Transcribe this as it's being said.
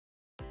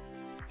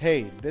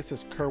Hey, this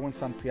is Kerwin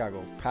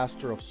Santiago,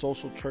 pastor of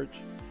Social Church,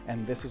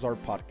 and this is our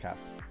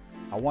podcast.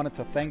 I wanted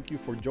to thank you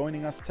for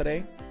joining us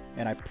today,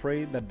 and I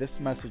pray that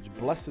this message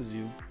blesses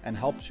you and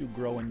helps you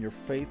grow in your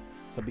faith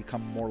to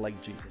become more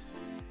like Jesus.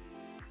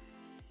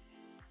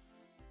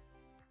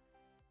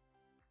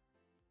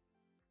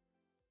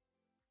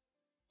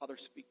 Father,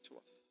 speak to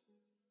us.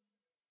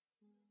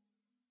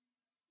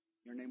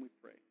 In your name we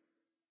pray.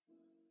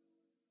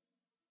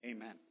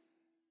 Amen.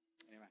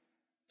 Amen.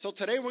 So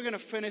today we're going to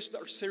finish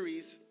our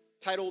series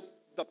titled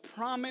The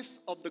Promise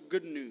of the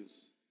Good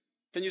News.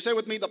 Can you say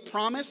with me, the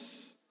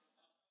promise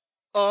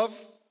of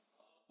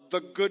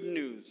the good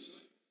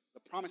news?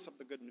 The promise of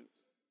the good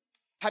news.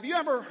 Have you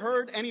ever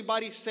heard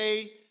anybody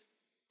say,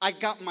 I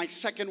got my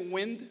second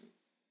wind?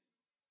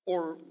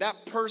 Or that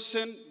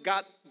person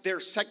got their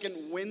second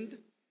wind?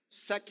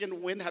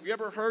 Second wind. Have you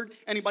ever heard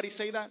anybody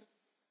say that?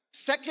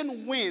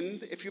 Second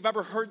wind, if you've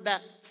ever heard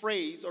that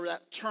phrase or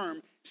that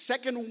term,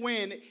 second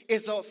wind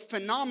is a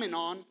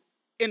phenomenon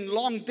in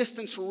long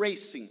distance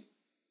racing.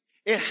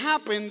 It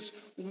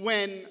happens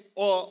when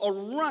a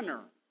runner,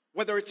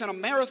 whether it's in a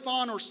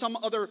marathon or some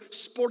other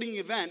sporting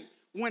event,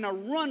 when a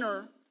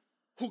runner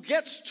who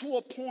gets to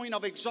a point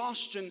of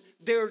exhaustion,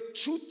 they're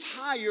too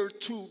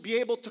tired to be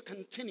able to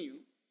continue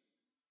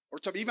or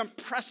to even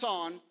press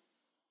on.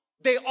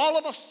 They all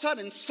of a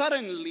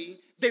suddenly,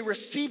 they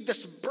receive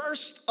this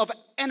burst of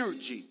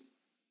energy.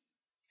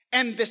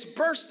 And this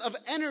burst of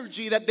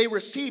energy that they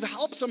receive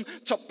helps them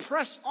to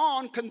press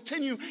on,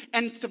 continue,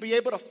 and to be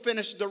able to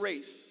finish the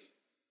race.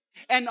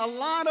 And a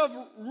lot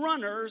of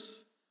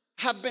runners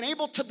have been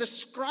able to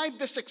describe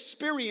this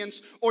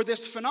experience or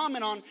this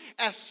phenomenon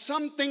as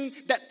something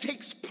that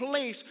takes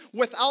place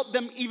without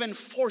them even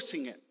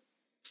forcing it.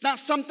 It's not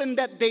something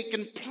that they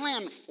can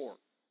plan for.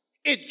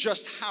 It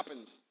just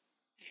happens.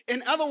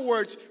 In other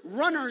words,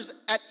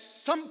 runners at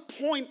some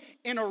point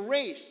in a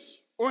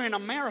race or in a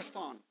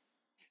marathon,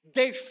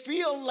 they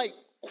feel like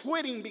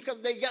quitting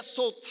because they get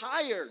so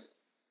tired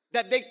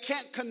that they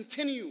can't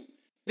continue.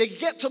 They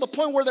get to the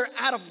point where they're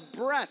out of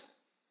breath.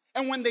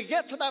 And when they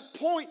get to that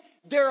point,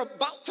 they're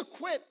about to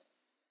quit.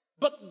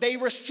 But they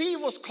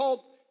receive what's called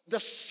the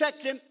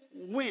second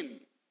wind.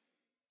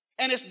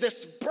 And it's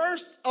this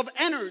burst of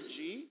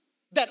energy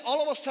that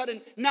all of a sudden,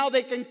 now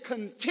they can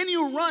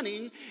continue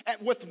running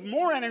with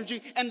more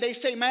energy, and they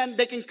say, man,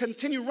 they can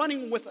continue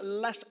running with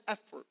less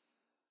effort.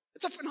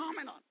 It's a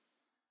phenomenon.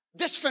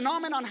 This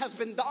phenomenon has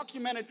been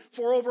documented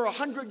for over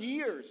 100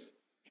 years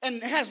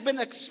and has been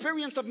the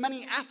experience of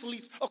many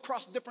athletes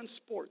across different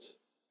sports.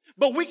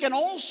 But we can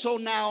also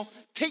now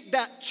take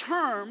that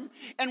term,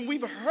 and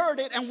we've heard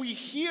it and we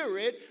hear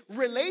it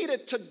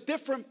related to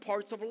different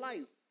parts of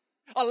life.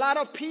 A lot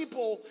of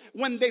people,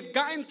 when they've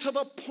gotten to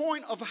the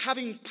point of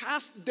having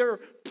passed their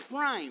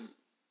prime,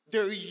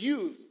 their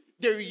youth,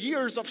 their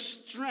years of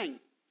strength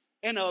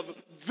and of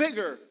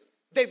vigor,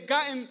 they've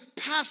gotten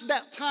past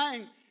that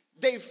time,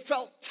 they've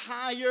felt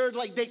tired,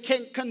 like they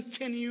can't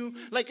continue,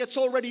 like it's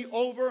already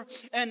over.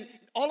 And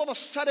all of a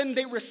sudden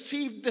they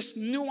receive this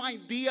new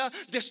idea,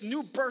 this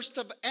new burst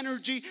of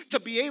energy to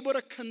be able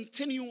to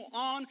continue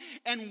on.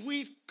 And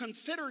we've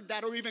considered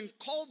that, or even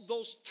called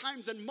those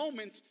times and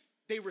moments,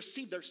 they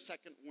receive their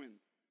second wind.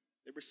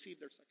 They receive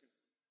their second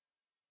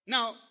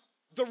wind. Now,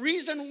 the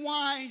reason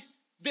why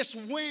this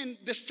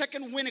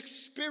second wind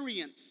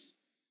experience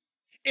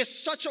is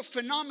such a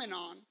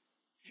phenomenon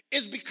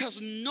is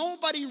because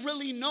nobody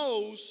really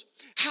knows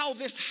how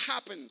this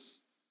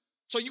happens.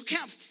 So you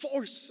can't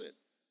force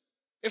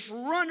it. If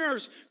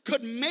runners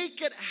could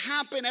make it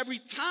happen every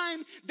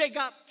time they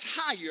got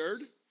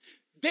tired,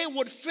 they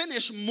would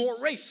finish more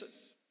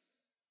races.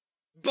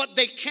 But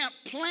they can't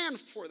plan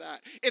for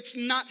that. It's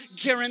not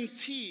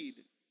guaranteed.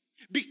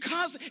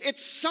 Because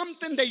it's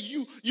something that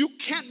you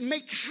can't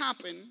make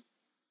happen,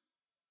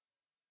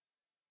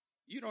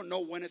 you don't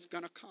know when it's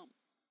going to come.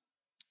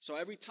 So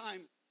every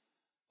time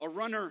a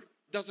runner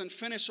doesn't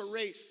finish a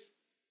race,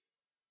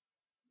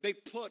 they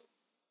put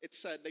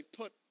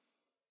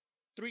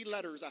 3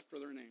 letters after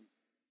their name.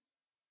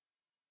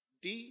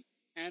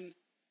 DNF.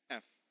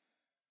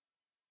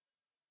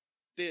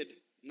 Did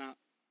not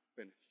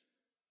finish.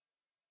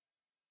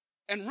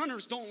 And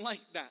runners don't like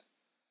that.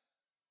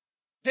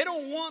 They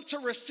don't want to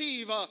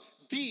receive a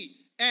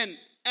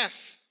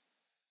DNF.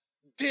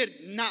 Did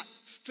not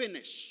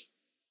finish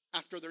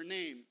after their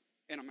name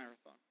in a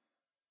marathon.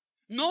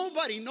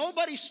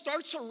 Nobody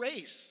starts a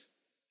race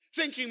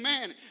thinking,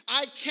 man,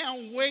 I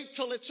can't wait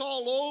till it's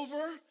all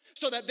over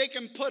so that they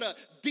can put a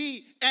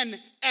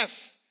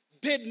DNF,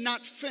 did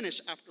not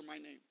finish after my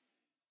name.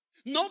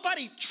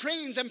 Nobody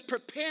trains and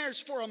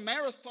prepares for a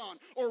marathon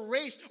or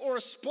race or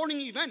a sporting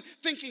event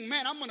thinking,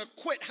 man, I'm going to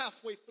quit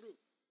halfway through.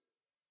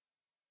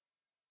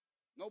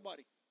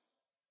 Nobody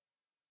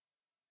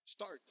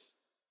starts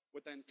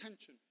with the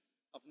intention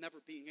of never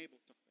being able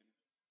to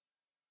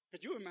finish.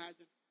 Could you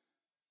imagine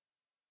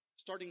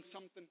starting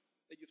something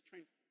that you've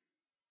trained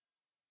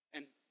for,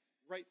 and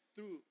right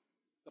through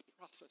the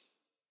process,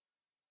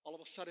 all of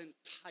a sudden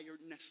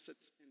tiredness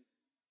sets in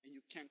and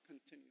you can't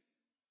continue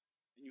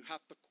and you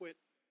have to quit,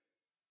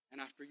 and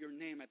after after your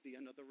name at the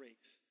end of the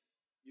race,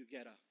 you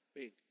get a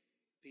big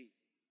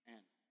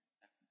DNF.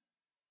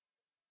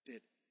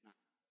 Did not.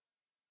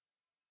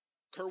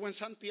 Kerwin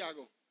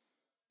Santiago,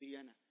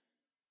 DNF.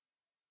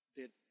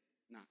 Did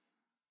not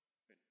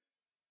finish.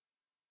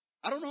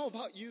 I don't know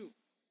about you,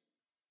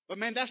 but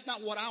man, that's not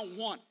what I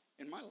want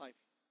in my life.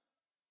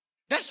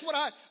 That's what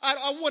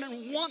I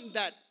wouldn't want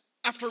that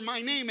after my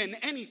name in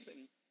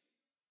anything.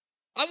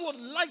 I would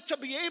like to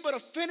be able to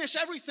finish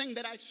everything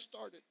that I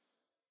started.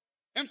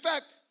 In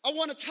fact, I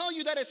want to tell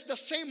you that it's the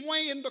same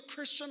way in the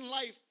Christian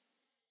life.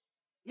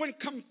 When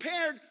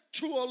compared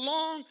to a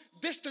long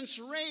distance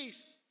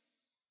race,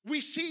 we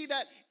see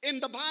that in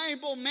the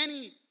Bible,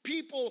 many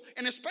people,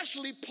 and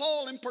especially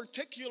Paul in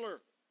particular,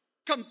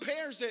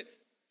 compares it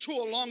to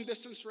a long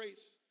distance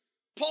race.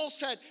 Paul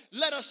said,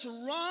 let us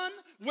run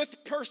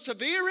with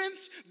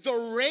perseverance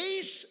the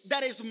race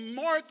that is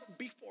marked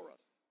before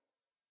us.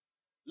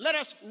 Let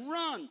us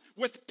run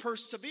with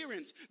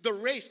perseverance the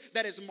race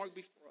that is marked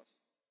before us.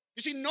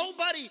 You see,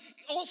 nobody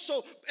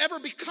also ever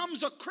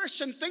becomes a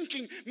Christian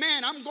thinking,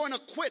 man, I'm going to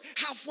quit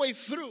halfway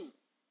through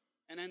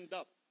and end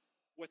up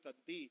with a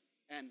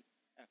DNF.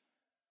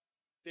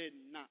 Did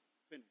not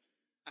finish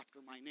after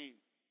my name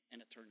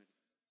in eternity.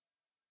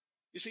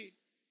 You see,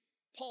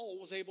 Paul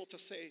was able to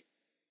say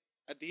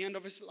at the end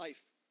of his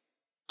life,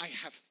 I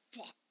have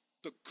fought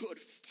the good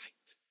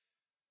fight.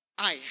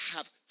 I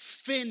have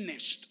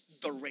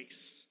finished the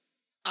race.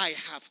 I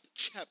have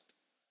kept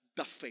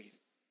the faith.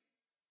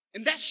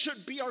 And that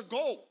should be our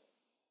goal.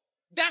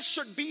 That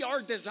should be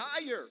our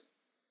desire.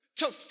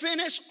 To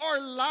finish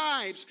our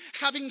lives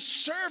having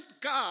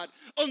served God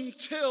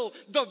until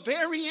the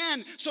very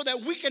end, so that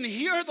we can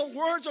hear the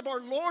words of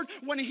our Lord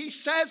when he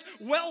says,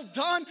 well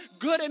done,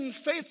 good and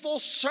faithful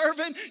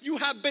servant. You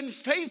have been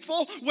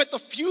faithful with a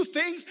few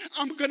things.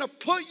 I'm going to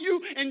put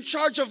you in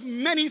charge of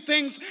many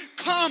things.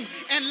 Come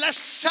and let's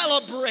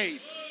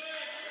celebrate.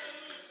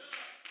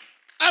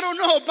 I don't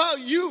know about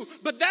you,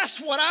 but that's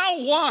what I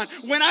want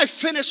when I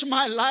finish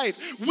my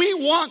life. We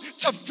want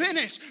to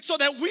finish so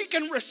that we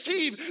can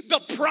receive the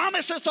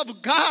promises of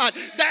God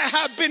that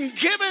have been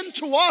given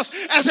to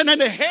us as an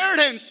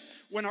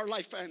inheritance when our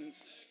life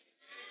ends.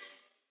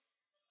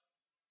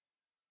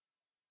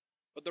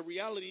 But the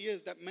reality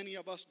is that many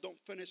of us don't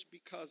finish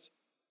because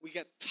we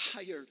get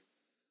tired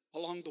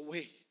along the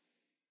way.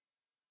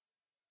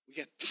 We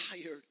get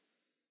tired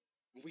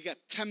and we get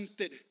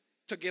tempted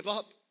to give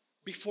up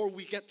before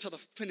we get to the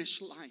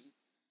finish line.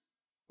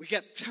 We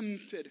get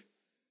tempted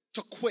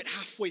to quit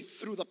halfway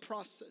through the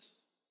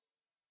process.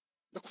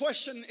 The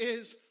question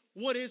is,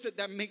 what is it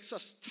that makes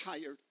us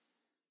tired?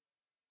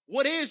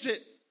 What is it?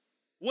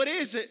 What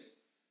is it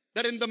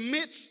that in the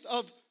midst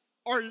of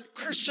our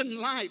Christian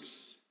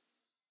lives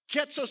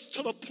gets us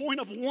to the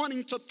point of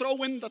wanting to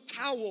throw in the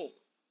towel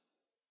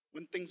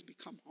when things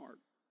become hard?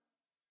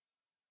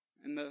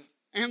 And the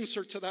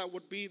answer to that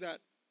would be that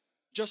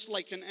just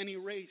like in any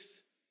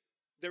race,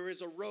 there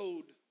is a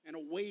road and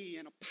a way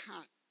and a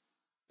path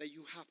that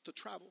you have to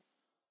travel.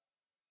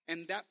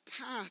 And that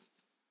path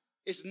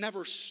is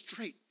never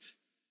straight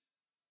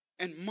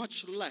and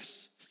much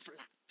less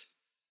flat.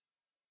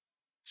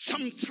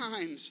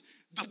 Sometimes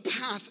the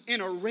path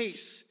in a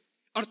race,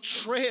 a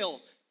trail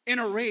in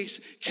a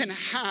race can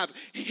have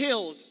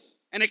hills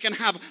and it can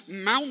have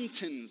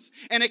mountains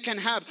and it can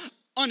have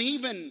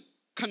uneven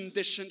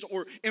conditions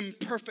or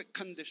imperfect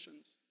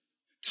conditions.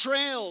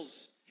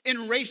 Trails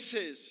in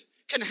races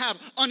can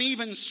have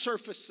uneven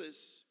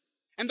surfaces.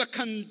 And the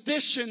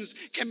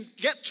conditions can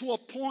get to a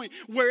point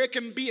where it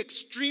can be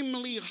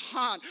extremely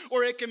hot,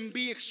 or it can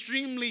be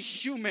extremely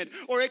humid,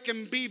 or it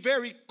can be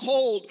very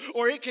cold,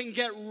 or it can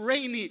get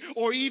rainy,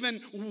 or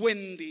even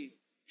windy.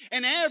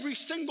 And every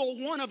single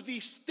one of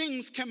these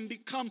things can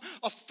become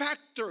a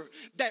factor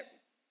that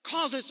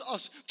causes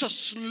us to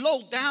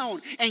slow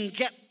down and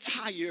get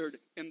tired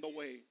in the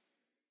way.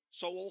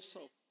 So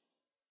also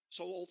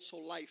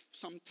life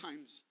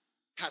sometimes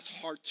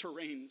has hard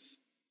terrains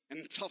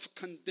and tough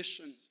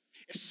conditions,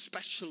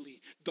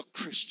 especially the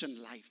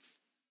Christian life.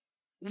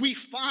 We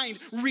find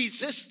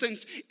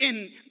resistance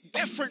in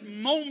different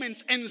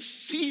moments and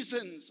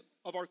seasons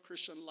of our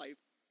Christian life.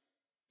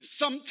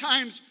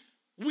 Sometimes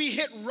we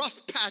hit rough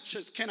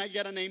patches. Can I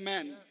get an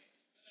amen?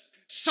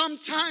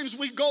 Sometimes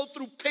we go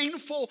through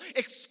painful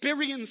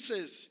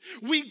experiences.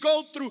 We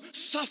go through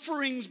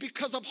sufferings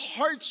because of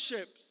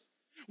hardships.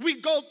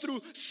 We go through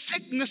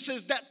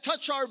sicknesses that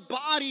touch our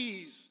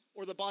bodies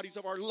or the bodies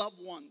of our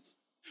loved ones.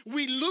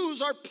 We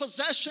lose our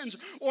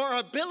possessions or our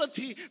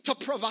ability to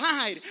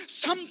provide.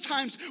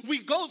 Sometimes we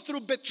go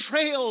through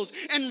betrayals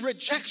and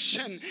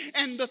rejection.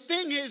 And the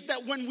thing is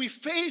that when we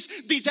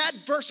face these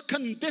adverse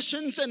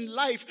conditions in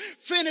life,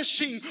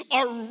 finishing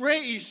our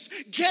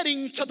race,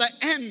 getting to the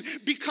end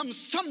becomes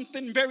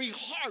something very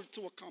hard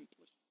to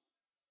accomplish.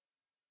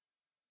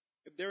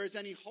 If there is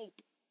any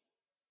hope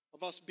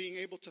of us being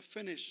able to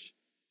finish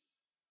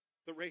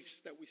the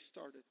race that we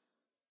started,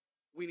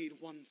 we need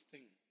one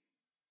thing.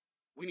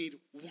 We need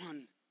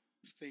one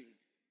thing.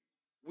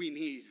 We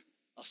need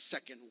a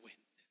second wind.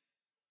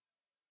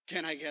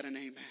 Can I get an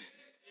amen?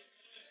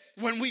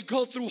 when we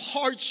go through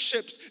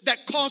hardships that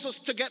cause us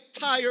to get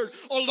tired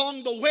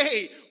along the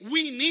way,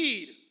 we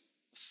need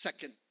a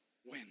second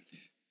wind.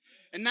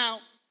 And now,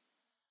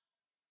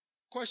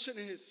 question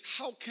is,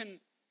 how can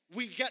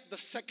we get the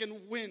second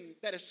wind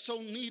that is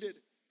so needed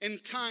in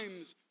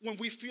times when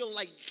we feel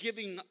like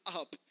giving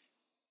up?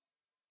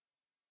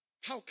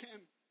 How can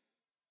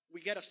we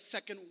get a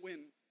second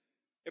wind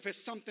if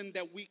it's something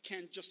that we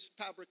can't just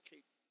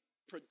fabricate,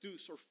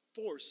 produce, or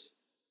force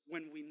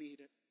when we need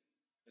it?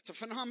 It's a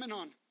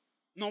phenomenon.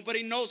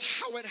 Nobody knows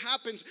how it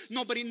happens.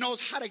 Nobody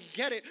knows how to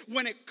get it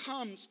when it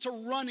comes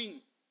to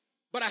running.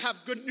 But I have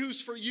good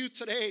news for you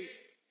today.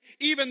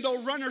 Even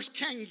though runners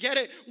can't get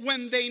it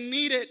when they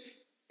need it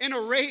in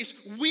a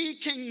race, we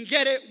can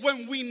get it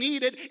when we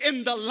need it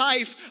in the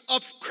life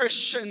of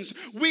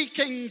Christians. We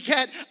can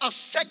get a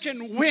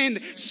second wind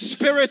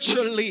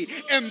spiritually,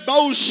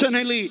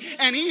 emotionally,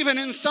 and even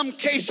in some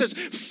cases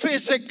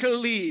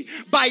physically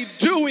by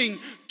doing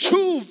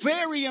two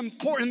very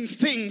important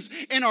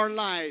things in our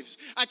lives.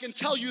 I can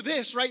tell you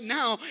this right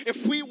now.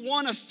 If we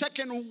want a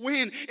second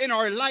win in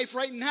our life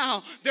right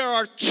now, there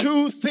are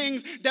two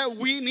things that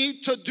we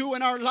need to do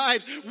in our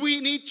lives. We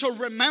need to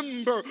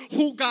remember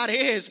who God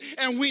is,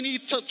 and we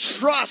need to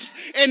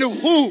trust in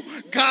who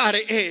God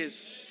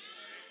is.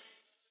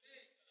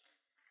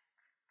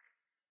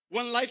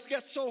 When life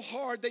gets so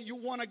hard that you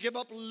want to give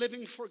up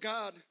living for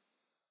God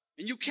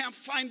and you can't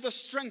find the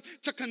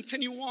strength to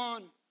continue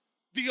on,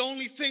 the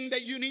only thing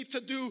that you need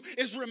to do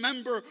is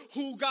remember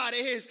who God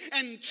is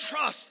and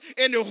trust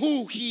in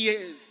who He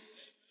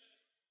is.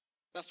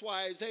 That's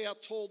why Isaiah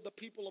told the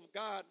people of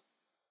God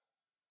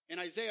in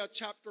Isaiah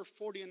chapter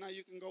 40, and now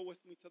you can go with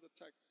me to the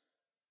text.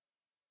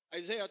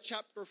 Isaiah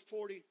chapter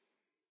 40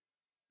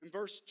 and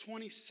verse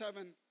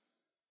 27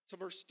 to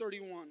verse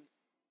 31.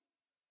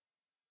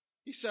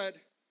 He said,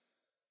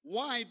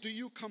 "Why do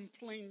you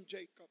complain,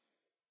 Jacob?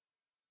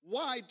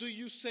 Why do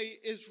you say,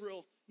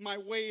 Israel, my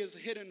way is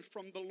hidden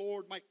from the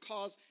Lord, my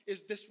cause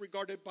is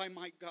disregarded by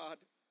my God?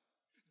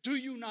 Do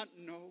you not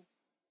know?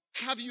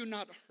 Have you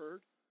not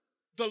heard?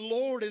 The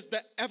Lord is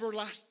the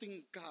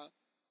everlasting God,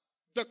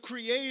 the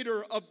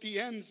creator of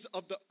the ends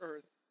of the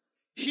earth.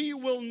 He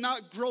will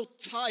not grow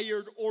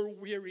tired or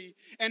weary,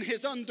 and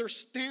his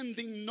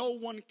understanding no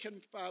one can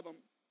fathom.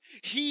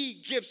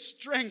 He gives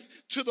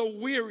strength to the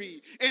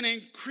weary and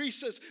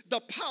increases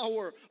the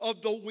power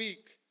of the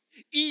weak.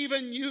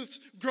 Even youths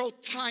grow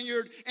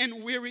tired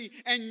and weary,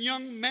 and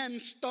young men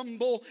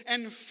stumble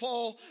and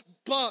fall.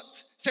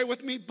 But, say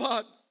with me,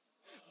 but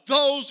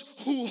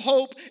those who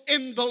hope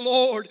in the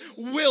Lord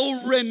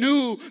will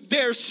renew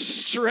their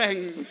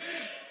strength.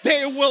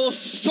 They will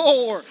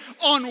soar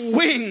on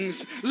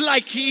wings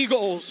like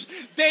eagles.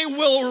 They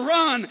will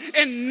run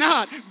and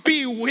not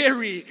be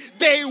weary.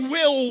 They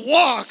will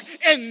walk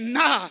and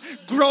not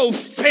grow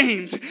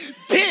faint."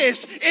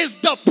 This is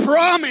the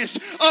promise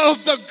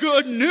of the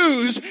good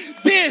news.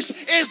 This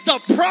is the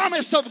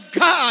promise of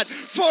God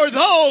for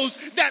those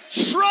that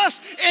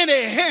trust in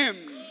Him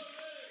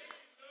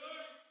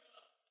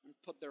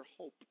and put their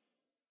hope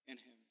in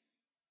Him.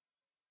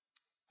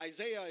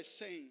 Isaiah is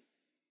saying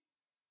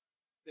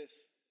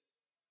this,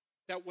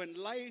 that when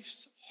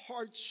life's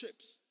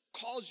hardships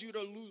cause you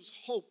to lose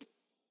hope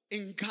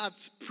in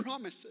God's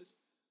promises,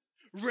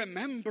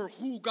 remember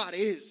who God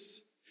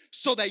is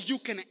so that you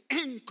can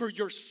anchor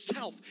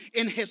yourself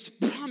in His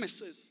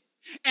promises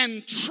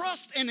and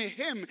trust in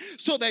Him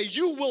so that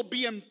you will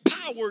be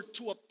empowered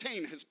to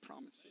obtain His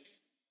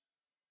promises.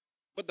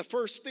 But the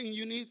first thing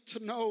you need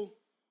to know,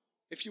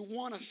 if you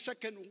want a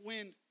second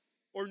wind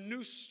or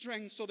new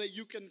strength so that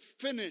you can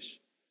finish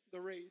the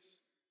race,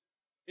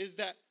 is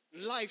that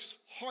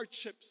life's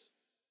hardships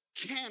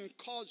can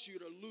cause you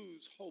to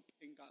lose hope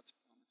in God's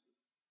promises.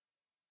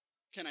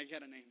 Can I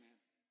get an amen?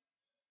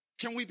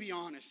 Can we be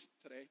honest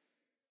today?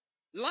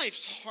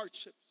 Life's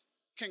hardships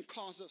can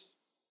cause us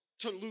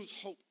to lose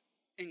hope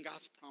in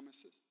God's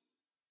promises.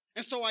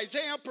 And so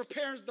Isaiah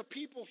prepares the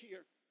people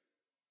here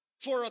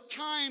for a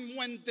time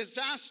when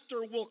disaster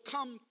will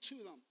come to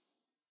them.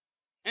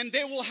 And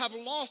they will have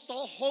lost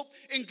all hope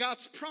in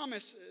God's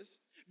promises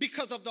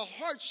because of the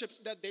hardships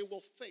that they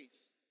will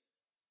face.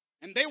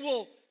 And they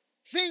will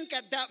think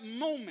at that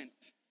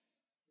moment,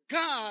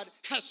 God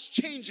has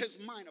changed His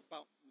mind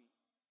about me,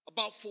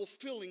 about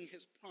fulfilling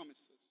His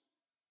promises.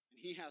 And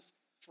He has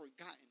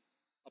forgotten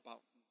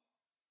about me.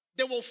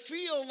 They will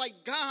feel like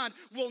God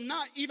will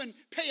not even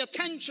pay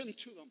attention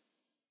to them.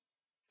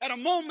 At a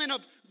moment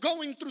of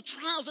going through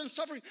trials and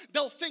suffering,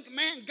 they'll think,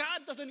 man,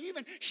 God doesn't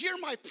even hear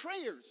my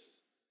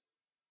prayers.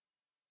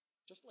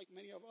 Just like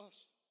many of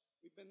us,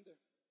 we've been there.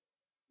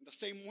 In the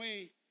same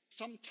way,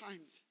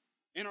 sometimes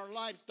in our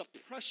lives, the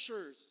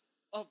pressures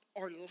of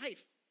our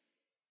life,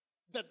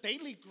 the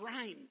daily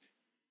grind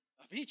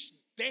of each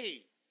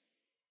day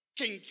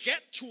can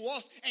get to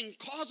us and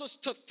cause us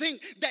to think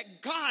that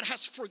God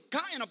has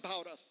forgotten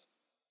about us.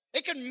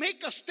 It can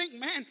make us think,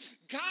 man,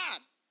 God,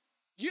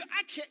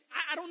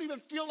 I don't even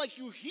feel like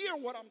you hear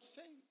what I'm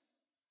saying.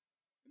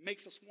 It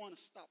makes us want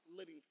to stop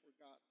living for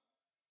God.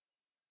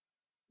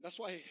 That's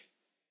why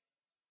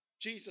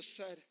Jesus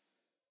said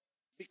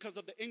because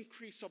of the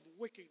increase of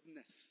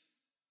wickedness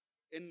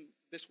in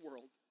this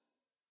world,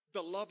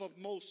 the love of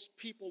most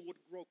people would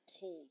grow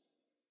cold,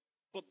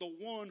 but the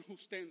one who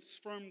stands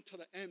firm to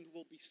the end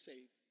will be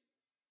saved.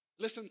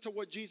 Listen to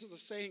what Jesus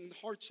is saying. The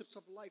hardships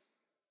of life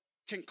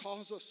can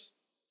cause us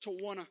to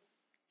want to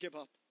give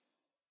up.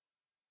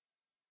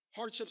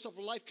 Hardships of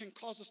life can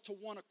cause us to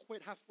want to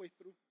quit halfway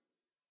through.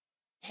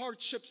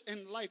 Hardships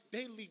in life,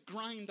 daily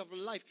grind of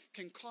life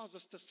can cause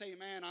us to say,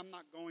 man, I'm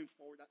not going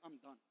forward. I'm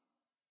done.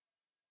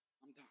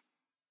 I'm done.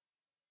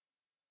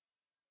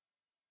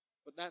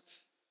 But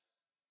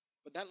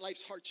that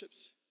life's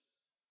hardships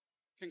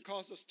can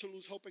cause us to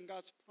lose hope in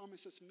God's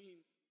promises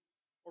means,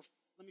 or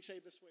let me say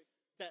it this way,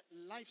 that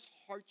life's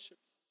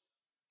hardships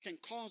can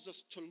cause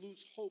us to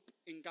lose hope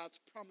in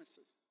God's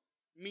promises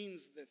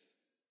means this,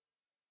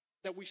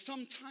 that we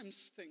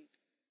sometimes think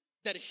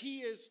that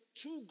He is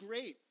too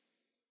great,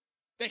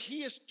 that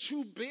He is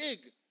too big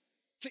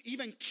to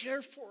even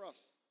care for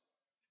us.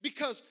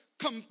 Because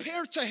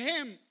compared to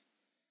Him,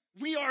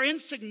 we are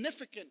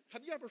insignificant.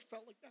 Have you ever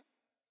felt like that?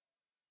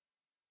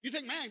 You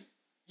think, man,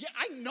 yeah,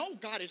 I know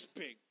God is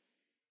big.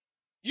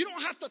 You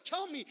don't have to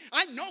tell me.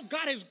 I know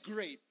God is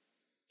great.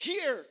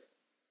 Here,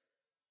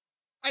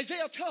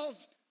 Isaiah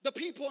tells the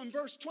people in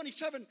verse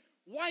 27,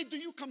 why do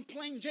you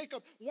complain,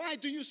 Jacob? Why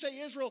do you say,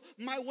 Israel,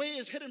 my way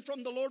is hidden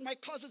from the Lord, my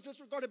cause is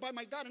disregarded by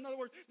my God? In other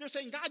words, they're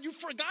saying, God, you've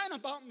forgotten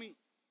about me.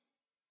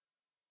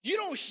 You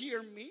don't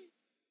hear me.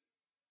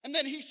 And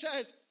then he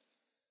says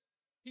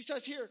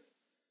here,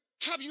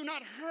 have you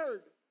not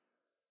heard?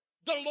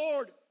 The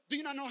Lord, do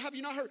you not know, have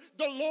you not heard?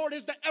 The Lord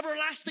is the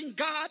everlasting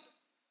God,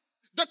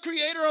 the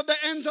creator of the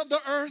ends of the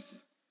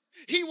earth.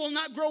 He will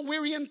not grow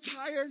weary and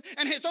tired,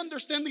 and His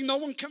understanding no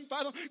one can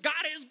fathom.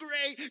 God is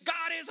great.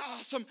 God is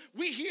awesome.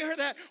 We hear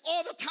that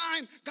all the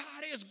time.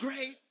 God is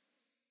great.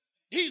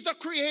 He's the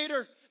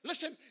creator.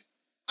 Listen,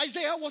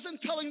 Isaiah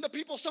wasn't telling the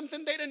people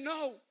something they didn't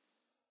know.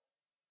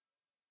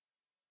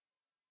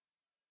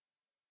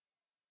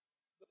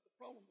 But the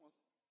problem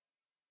was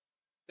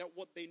that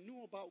what they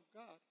knew about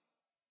God,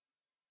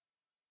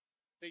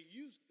 they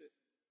used it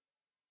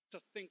to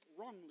think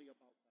wrongly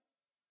about God.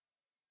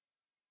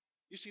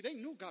 You see, they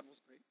knew God was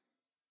great.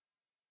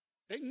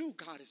 They knew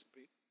God is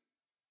big.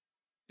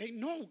 They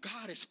know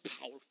God is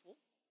powerful.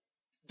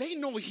 They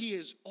know He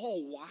is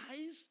all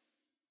wise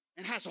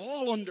and has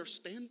all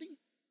understanding.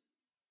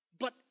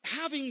 But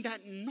having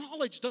that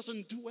knowledge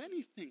doesn't do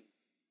anything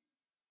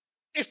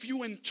if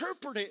you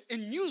interpret it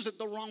and use it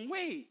the wrong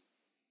way.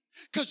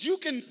 Because you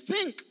can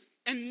think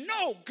and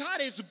know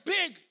God is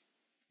big,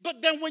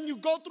 but then when you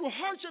go through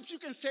hardships, you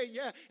can say,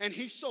 yeah, and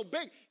He's so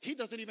big, He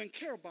doesn't even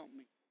care about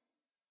me.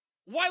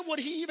 Why would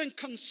He even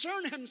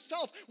concern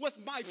Himself with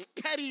my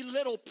petty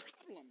little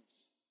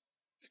problems?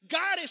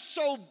 God is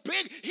so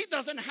big, He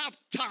doesn't have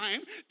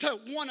time to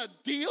want to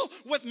deal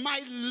with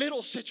my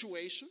little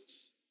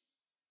situations.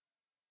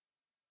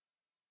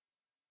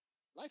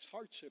 Life's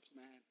hardships,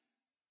 man,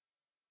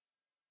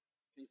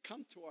 can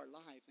come to our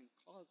lives and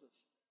cause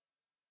us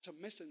to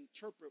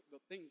misinterpret the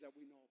things that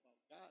we know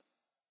about God.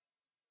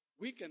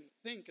 We can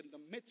think in the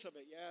midst of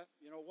it, yeah,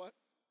 you know what?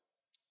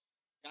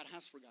 God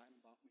has forgotten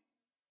about me.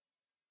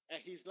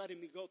 And He's letting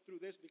me go through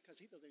this because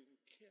He doesn't even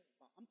care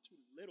about. I'm too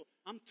little.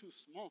 I'm too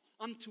small.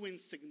 I'm too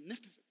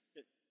insignificant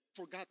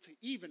for God to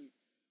even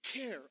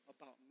care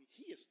about me.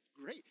 He is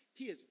great.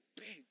 He is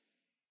big.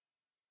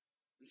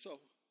 And so,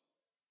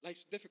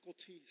 life's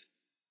difficulties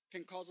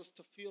can cause us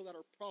to feel that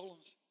our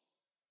problems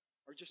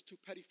are just too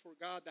petty for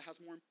God that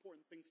has more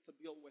important things to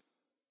deal with.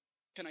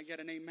 Can I get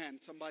an amen?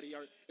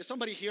 Is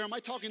somebody here? Am I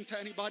talking to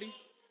anybody?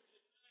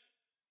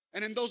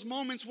 And in those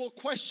moments, we'll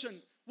question,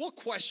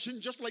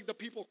 just like the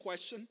people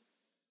question,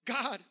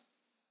 God,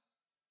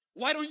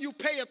 why don't you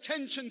pay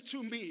attention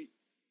to me?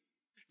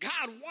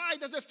 God, why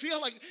does it feel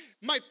like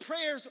my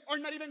prayers are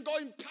not even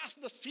going past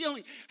the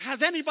ceiling?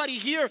 Has anybody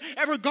here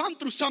ever gone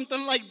through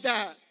something like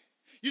that?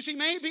 You see,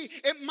 maybe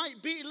it might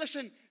be,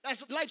 listen,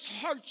 as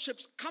life's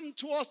hardships come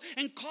to us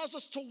and cause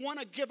us to want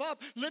to give up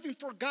living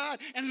for God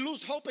and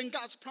lose hope in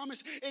God's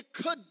promise, it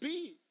could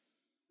be,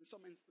 in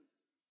some instance,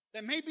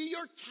 that maybe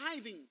you're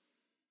tithing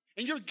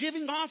and you're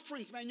giving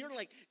offerings, man. You're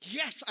like,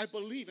 yes, I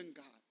believe in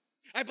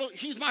God.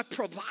 He's my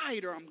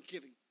provider, I'm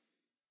giving.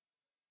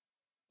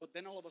 But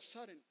then all of a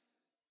sudden,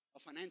 a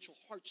financial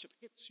hardship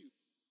hits you.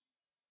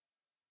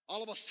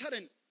 All of a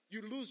sudden,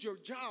 you lose your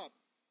job.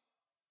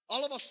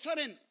 All of a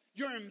sudden,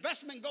 your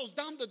investment goes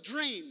down the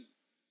drain.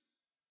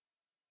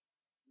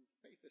 Your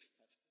faith is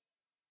tested.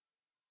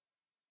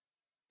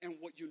 And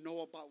what you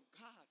know about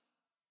God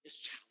is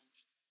challenged.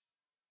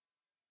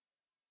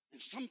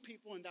 And some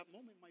people in that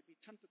moment might be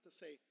tempted to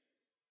say,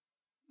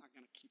 I'm not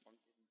going to keep on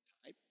giving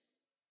tithes.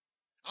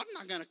 I'm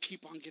not going to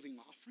keep on giving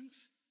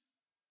offerings.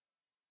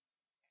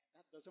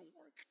 That doesn't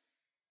work.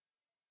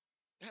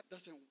 That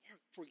doesn't work.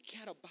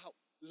 Forget about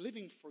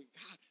living for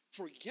God.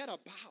 Forget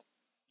about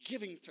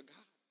giving to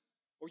God.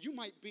 Or you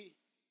might be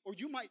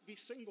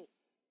single.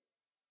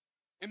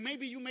 And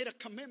maybe you made a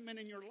commitment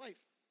in your life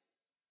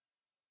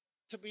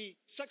to be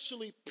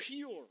sexually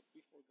pure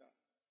before God.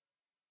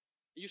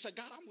 You say,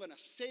 God, I'm going to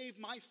save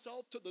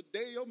myself to the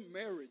day of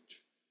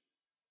marriage.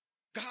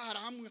 God,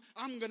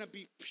 I'm going to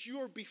be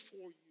pure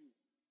before you.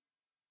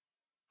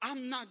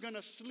 I'm not going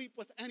to sleep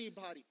with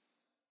anybody.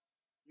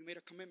 You made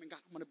a commitment,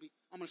 God, I'm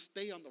going to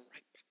stay on the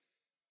right path.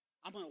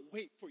 I'm going to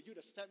wait for you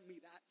to send me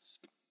that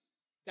spouse,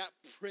 that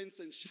prince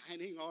in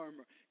shining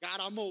armor.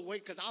 God, I'm going to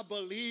wait because I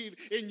believe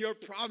in your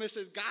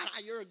promises. God,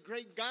 you're a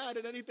great God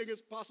and anything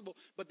is possible.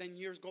 But then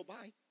years go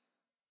by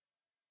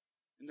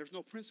and there's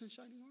no prince in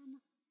shining armor.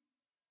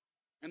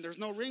 And there's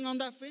no ring on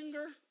that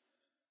finger.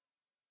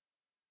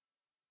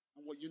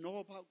 And what you know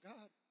about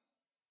God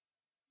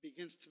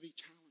begins to be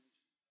challenged.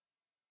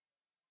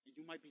 And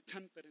you might be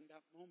tempted in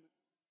that moment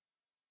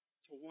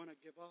to want to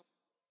give up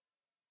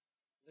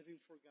living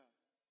for God.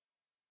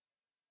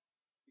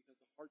 Because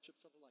the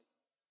hardships of life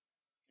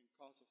can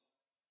cause us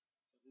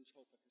to lose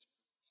hope in his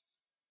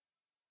promises.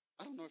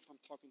 I don't know if I'm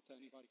talking to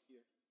anybody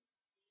here.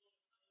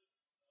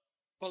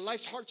 But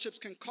life's hardships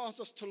can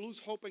cause us to lose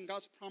hope in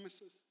God's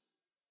promises.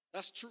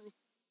 That's true.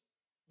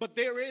 But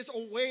there is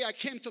a way, I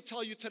came to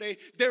tell you today,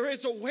 there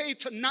is a way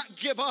to not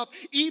give up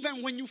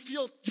even when you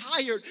feel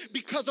tired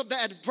because of the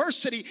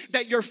adversity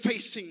that you're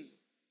facing.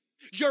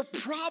 Your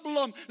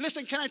problem,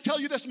 listen, can I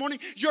tell you this morning,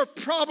 your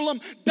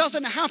problem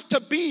doesn't have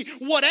to be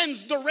what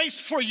ends the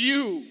race for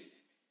you.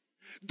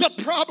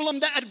 The problem,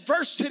 the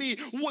adversity,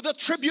 the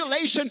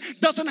tribulation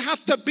doesn't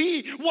have to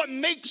be what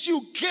makes you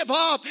give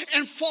up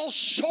and fall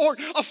short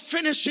of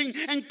finishing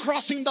and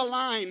crossing the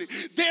line.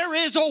 There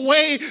is a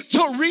way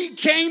to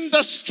regain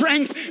the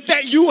strength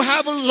that you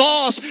have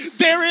lost.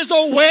 There is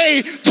a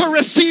way to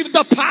receive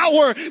the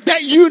power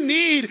that you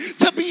need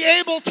to be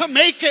able to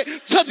make it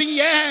to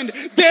the end.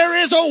 There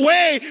is a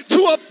way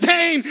to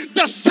obtain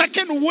the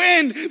second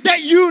wind that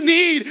you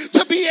need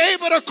to be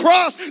able to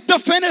cross the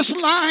finish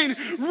line.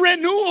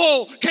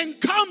 Renewal can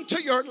come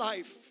to your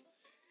life.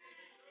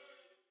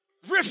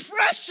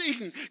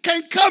 Refreshing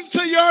can come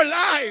to your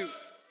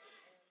life.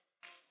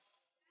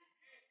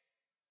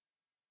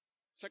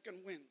 Second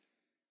wind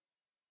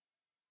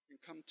can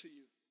come to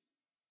you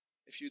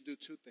if you do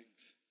two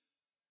things.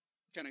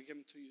 Can I give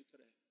them to you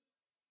today?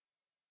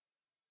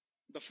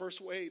 The first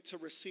way to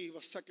receive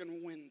a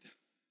second wind,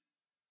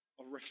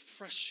 a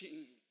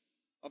refreshing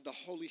of the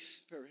Holy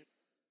Spirit,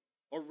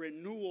 a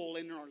renewal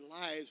in our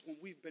lives when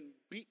we've been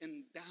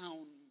beaten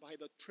down by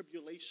the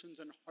tribulations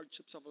and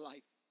hardships of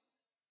life.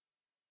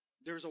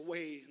 There's a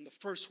way, and the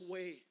first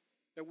way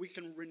that we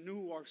can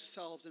renew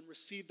ourselves and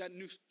receive that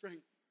new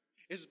strength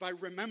is by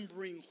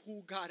remembering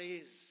who God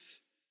is,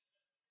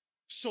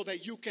 so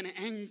that you can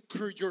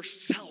anchor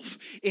yourself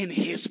in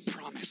his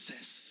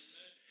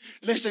promises.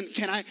 Listen,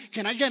 can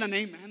I get an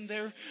amen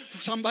there for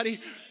somebody?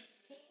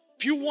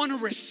 If you want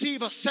to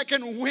receive a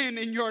second win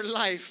in your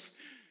life,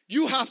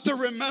 you have to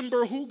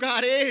remember who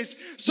God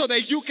is so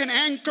that you can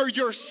anchor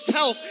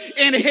yourself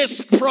in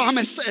his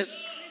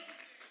promises.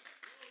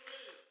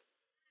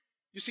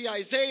 You see,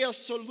 Isaiah's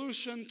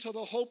solution to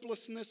the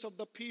hopelessness of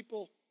the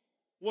people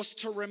was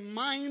to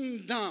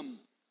remind them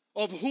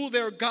of who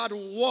their God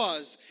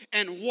was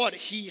and what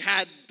he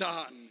had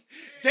done.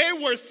 They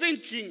were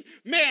thinking,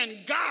 man,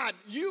 God,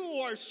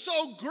 you are so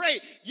great.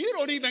 You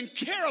don't even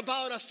care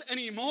about us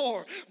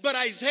anymore. But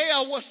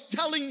Isaiah was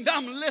telling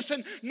them,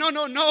 listen, no.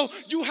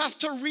 You have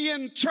to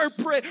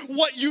reinterpret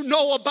what you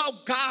know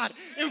about God.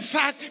 In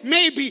fact,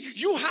 maybe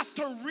you have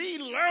to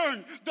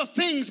relearn the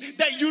things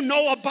that you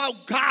know about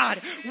God.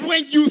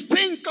 When you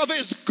think of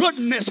his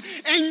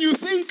goodness and you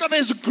think of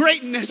his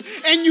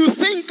greatness and you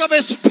think of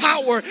his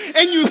power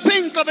and you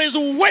think of his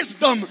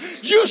wisdom,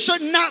 you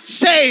should not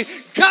say,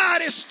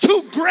 God is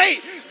too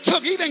great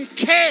to even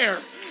care.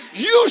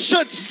 You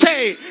should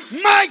say,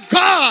 my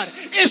God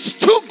is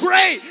too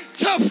great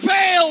to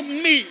fail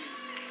me.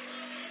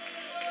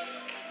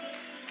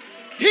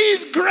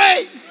 He's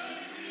great.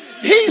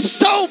 He's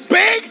so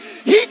big,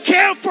 he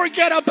can't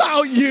forget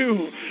about you.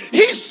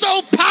 He's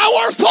so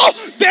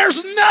powerful,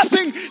 there's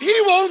nothing he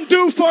won't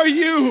do for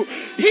you.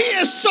 He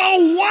is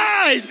so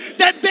wise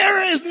that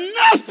there is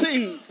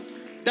nothing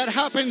that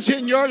happens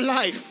in your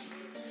life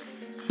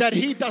that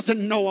he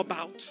doesn't know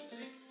about.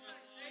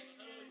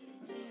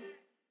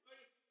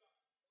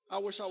 I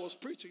wish I was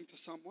preaching to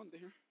someone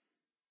there.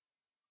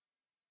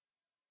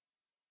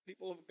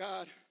 People of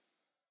God,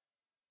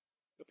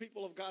 the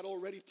people of God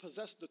already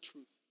possess the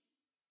truth.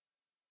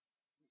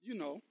 You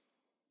know,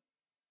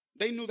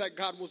 they knew that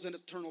God was an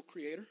eternal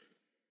creator.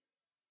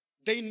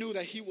 They knew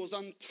that he was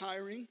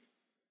untiring.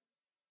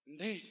 And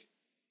they,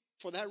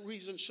 for that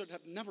reason, should have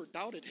never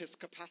doubted his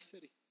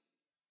capacity.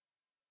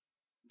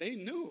 They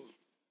knew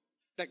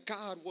that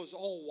God was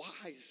all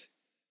wise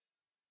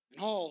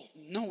and all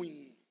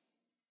knowing.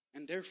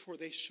 And therefore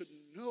they should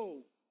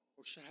know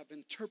or should have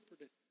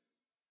interpreted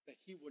that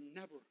he would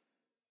never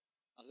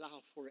allow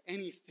for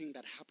anything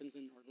that happens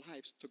in our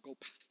lives to go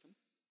past him.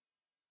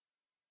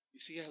 You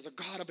see, as a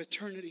God of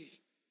eternity,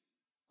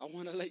 I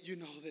want to let you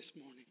know this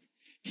morning,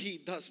 he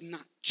does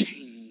not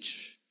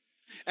change.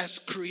 As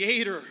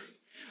creator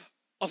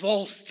of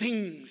all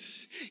things.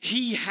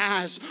 He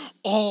has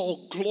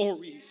all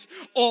glories,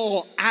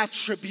 all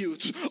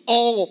attributes,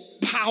 all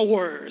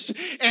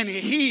powers, and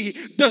he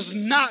does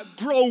not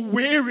grow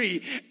weary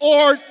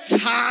or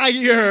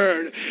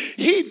tired.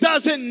 He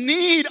doesn't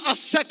need a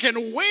second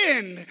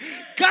wind.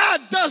 God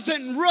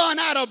doesn't run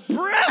out of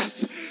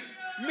breath.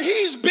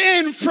 He's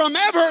been from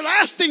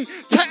everlasting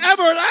to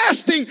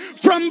everlasting,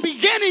 from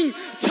beginning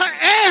to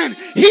end.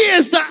 He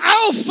is the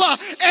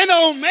Alpha and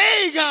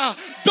Omega,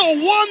 the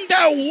one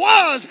that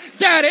was,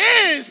 that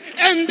is,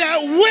 and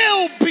that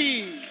will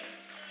be.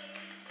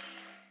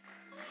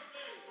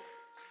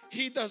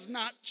 He does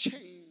not change.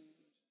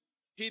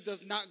 He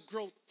does not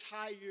grow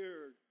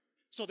tired.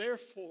 So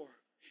therefore,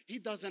 he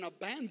doesn't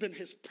abandon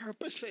his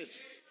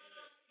purposes.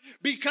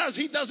 Because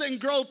he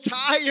doesn't grow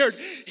tired.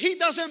 He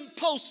doesn't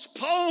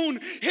postpone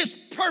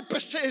his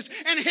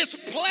purposes and his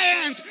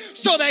plans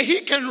so that he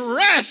can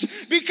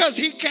rest, because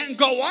he can't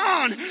go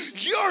on.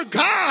 Your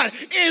God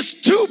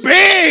is too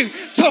big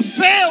to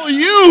fail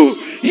you.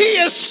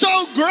 He is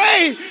so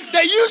great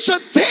that you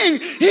should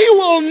think he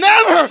will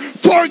never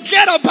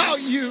forget about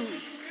you.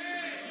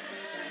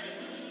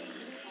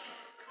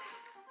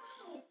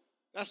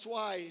 That's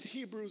why in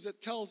Hebrews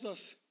it tells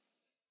us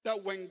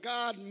that when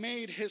God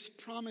made his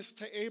promise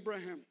to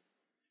Abraham,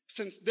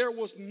 since there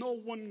was no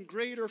one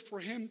greater for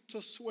him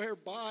to swear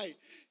by,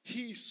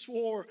 he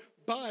swore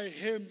by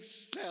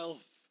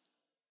himself.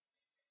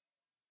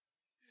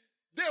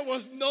 There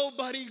was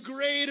nobody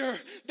greater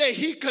that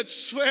he could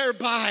swear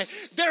by.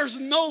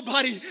 There's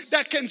nobody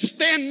that can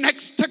stand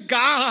next to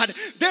God.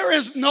 There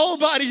is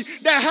nobody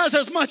that has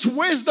as much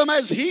wisdom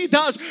as he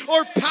does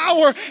or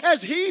power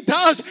as he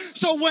does.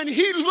 So when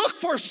he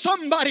looked for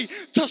somebody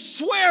to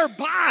swear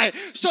by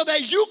so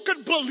that you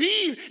could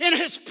believe in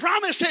his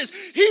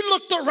promises, he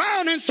looked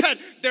around and said,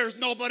 there's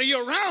nobody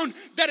around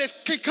that is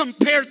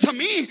compared to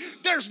me.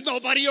 There's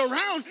nobody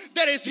around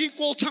that is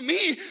equal to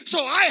me. So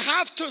I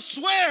have to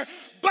swear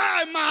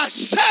by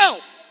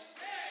myself.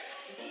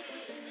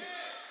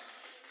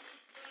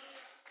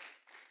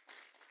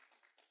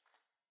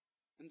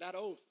 And that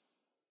oath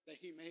that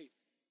he made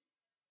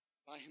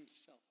by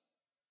himself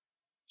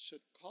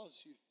should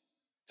cause you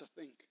to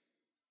think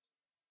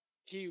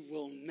he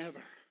will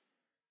never,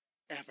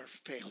 ever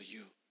fail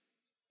you.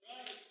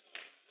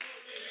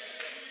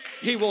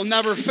 He will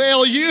never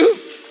fail you.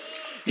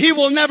 He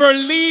will never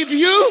leave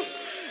you.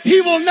 He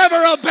will never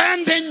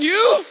abandon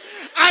you.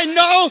 I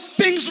know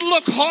things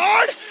look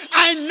hard.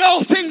 I know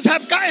things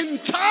have gotten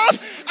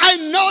tough. I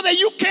know that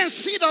you can't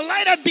see the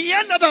light at the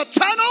end of the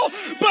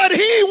tunnel, but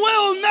he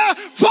will not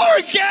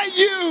forget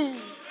you.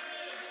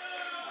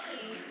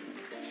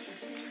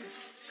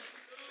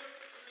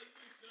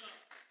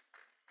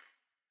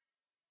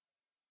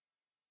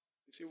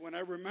 You see, when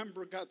I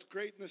remember God's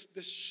greatness,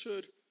 this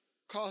should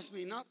cause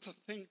me not to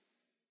think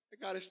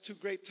that God is too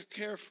great to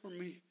care for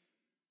me,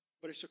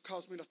 but it should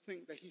cause me to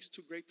think that he's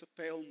too great to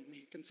fail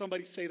me. Can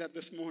somebody say that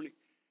this morning?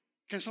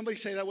 Can somebody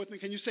say that with me?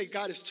 Can you say,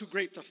 God is too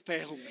great to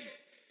fail me?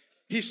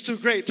 He's too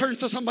great. Turn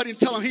to somebody and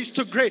tell him he's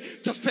too great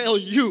to fail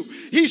you.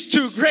 He's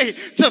too great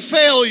to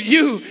fail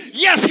you.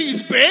 Yes,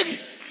 he's big.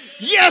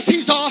 Yes,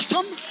 he's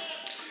awesome.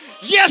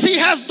 Yes, he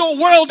has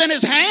the world in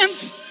his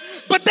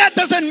hands. But that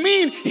doesn't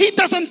mean he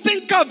doesn't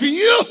think of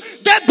you.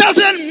 That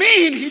doesn't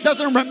mean he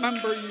doesn't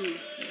remember you.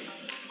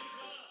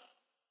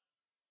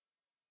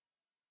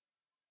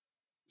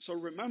 So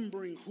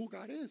remembering who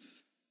God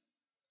is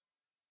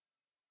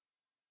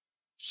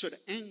should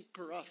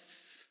anchor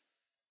us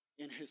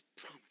in his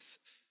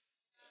promises.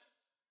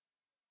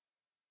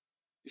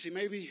 You see,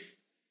 maybe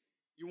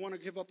you want to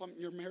give up on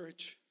your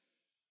marriage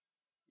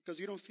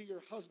because you don't see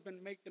your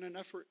husband making an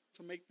effort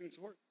to make things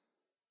work.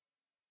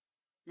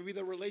 Maybe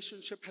the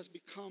relationship has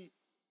become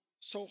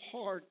so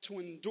hard to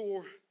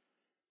endure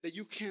that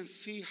you can't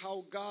see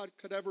how God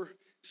could ever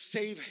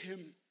save him.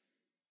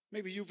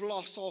 Maybe you've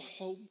lost all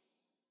hope.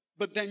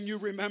 But then you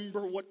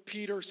remember what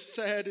Peter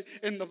said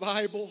in the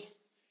Bible.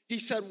 He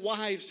said,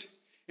 wives,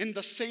 in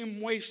the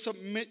same way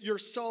submit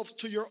yourselves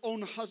to your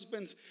own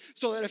husbands,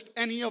 so that if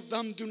any of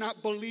them do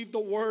not believe the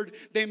word,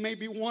 they may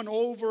be won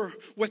over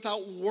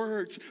without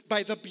words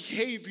by the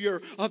behavior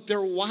of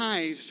their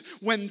wives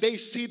when they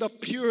see the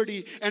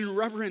purity and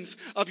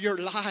reverence of your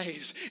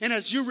lives. And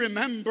as you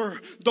remember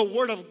the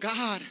word of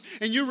God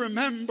and you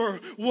remember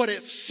what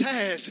it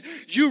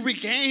says, you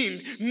regain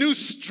new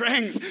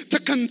strength to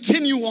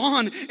continue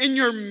on in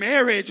your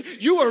marriage.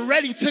 You are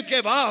ready to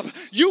give up.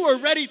 You are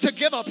ready to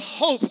give up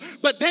hope.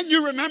 But then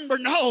you remember,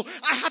 no,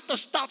 I have to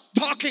stop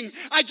talking.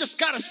 I just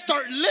got to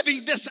start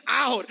living this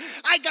out.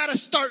 I got to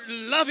start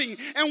loving.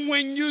 And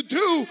when you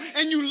do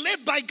and you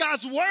live by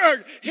God's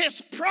word,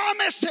 his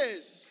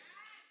promises,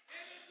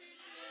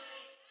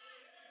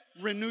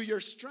 renew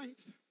your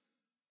strength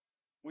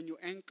when you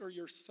anchor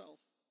yourself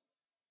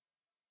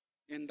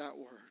in that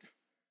word.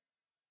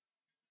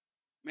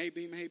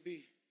 Maybe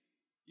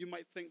you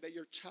might think that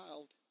your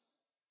child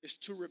is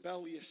too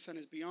rebellious and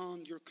is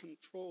beyond your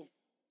control.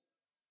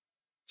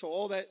 So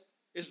all that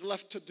is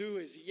left to do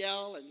is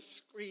yell and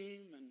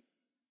scream and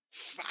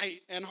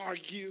fight and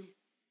argue.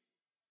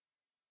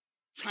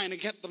 trying to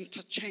get them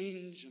to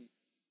change. And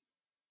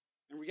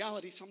in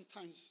reality,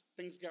 sometimes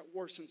things get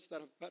worse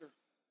instead of better.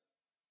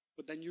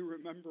 But then you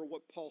remember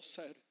what Paul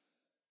said.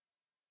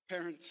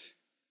 Parents,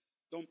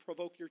 don't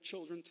provoke your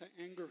children to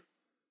anger,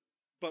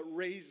 but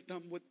raise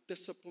them with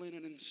discipline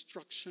and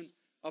instruction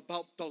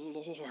about the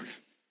Lord.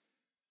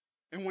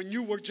 And when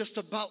you were just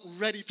about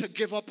ready to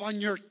give up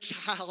on your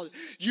child,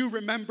 you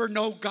remember,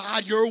 no,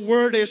 God, your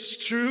word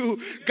is true.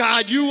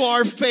 God, you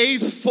are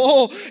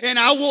faithful, and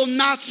I will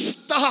not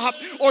stop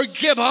or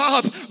give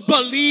up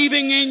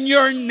believing in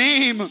your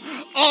name.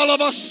 All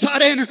of a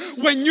sudden,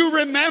 when you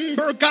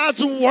remember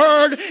God's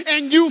word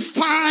and you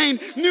find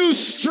new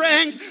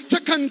strength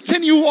to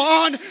continue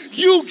on,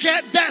 you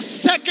get that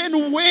second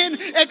win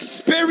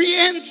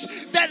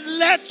experience that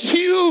lets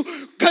you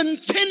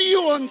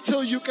continue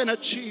until you can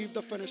achieve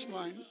the finish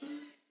line. You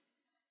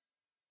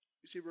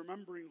see,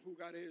 remembering who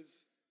God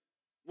is,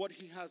 what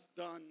he has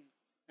done,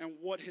 and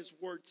what his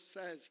word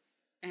says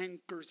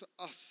anchors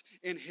us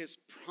in his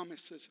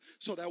promises,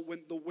 so that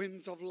when the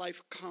winds of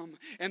life come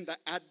and the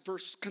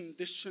adverse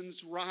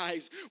conditions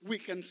rise, we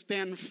can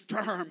stand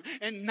firm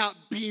and not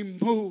be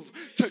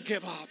moved to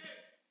give up.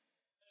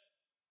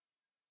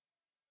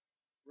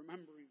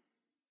 Remembering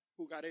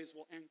who God is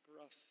will anchor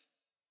us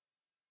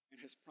in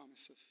his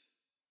promises.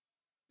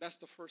 That's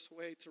the first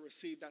way to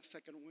receive that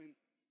second win.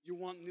 You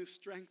want new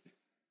strength?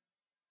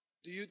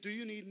 Do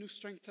you need new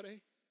strength today?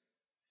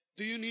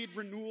 Do you need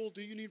renewal?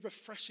 Do you need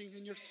refreshing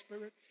in your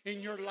spirit,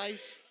 in your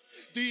life?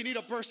 Do you need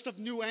a burst of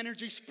new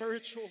energy,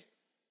 spiritual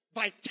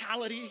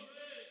vitality?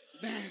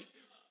 Man,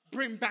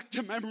 bring back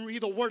to memory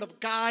the word of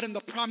God and the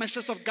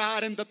promises of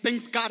God and the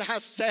things God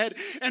has said,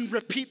 and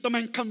repeat them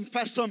and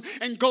confess them,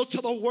 and go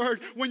to the word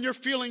when you're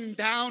feeling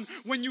down,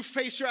 when you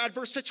face your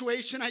adverse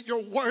situation at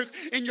your work,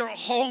 in your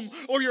home,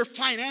 or your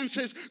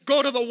finances.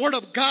 Go to the word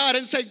of God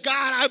and say, God,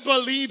 I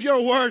believe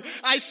your word.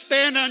 I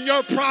stand on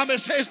your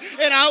promises,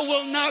 and I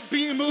will not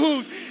be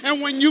moved.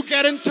 And when you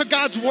get into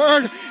God's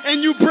word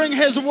and you bring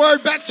his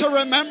word back to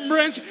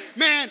remembrance,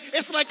 man,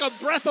 it's like a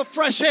breath of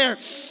fresh air.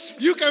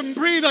 You can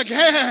breathe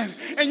again,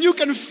 and you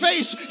can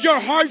face your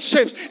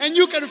hardships, and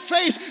you can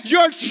face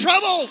your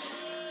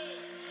troubles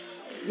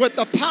with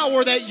the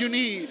power that you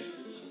need,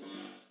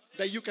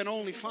 that you can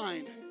only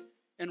find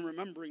in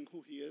remembering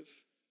who he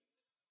is.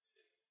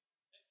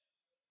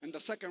 And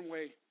the second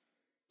way,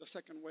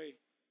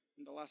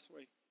 and the last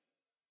way,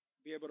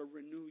 to be able to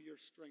renew your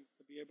strength,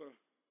 to be able to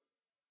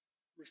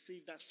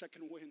receive that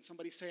second win.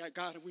 Somebody say,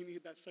 God, we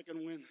need that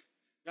second win.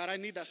 God, I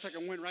need that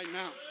second win right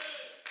now.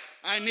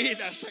 I need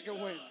that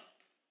second win.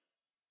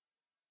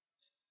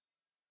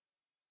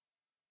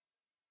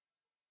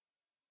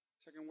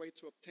 Second way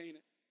to obtain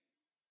it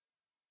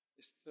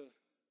is to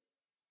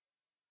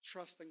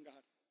trust in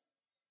God.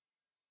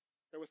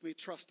 Bear with me,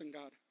 trust in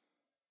God,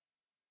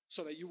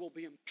 so that you will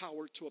be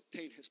empowered to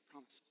obtain his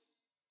promises.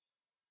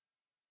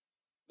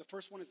 The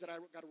first one is that I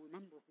got to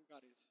remember who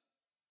God is,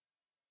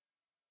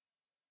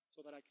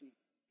 so that I can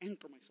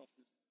anchor myself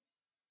in his promises.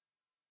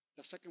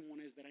 The second one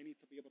is that I need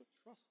to be able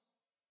to trust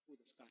who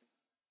this God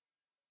is,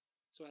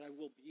 so that I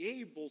will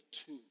be able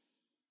to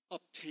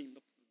obtain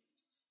the promises.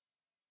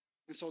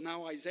 And so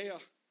now Isaiah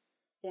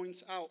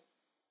points out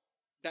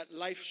that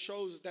life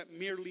shows that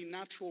merely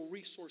natural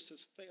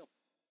resources fail,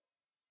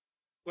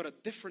 but a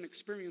different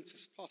experience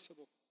is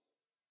possible.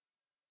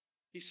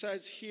 He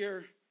says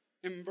here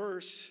in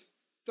verse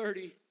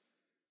 30,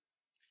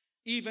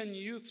 even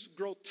youths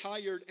grow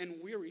tired and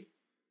weary,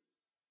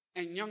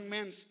 and young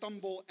men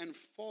stumble and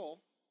fall.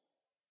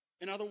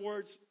 In other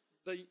words,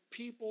 the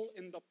people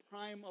in the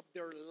prime of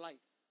their life,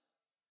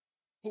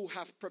 who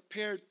have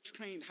prepared,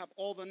 trained, have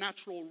all the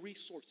natural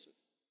resources.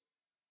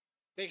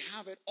 They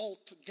have it all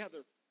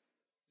together.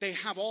 They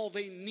have all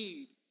they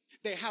need.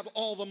 They have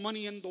all the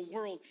money in the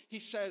world. He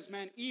says,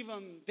 man,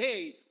 even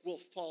they will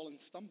fall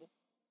and stumble.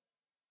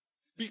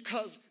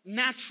 Because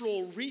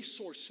natural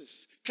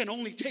resources can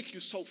only take you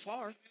so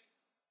far.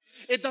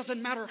 It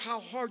doesn't matter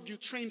how hard you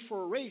train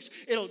for a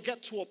race. It'll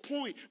get to a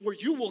point where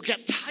you will get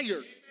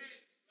tired.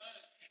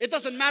 It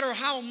doesn't matter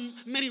how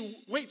many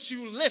weights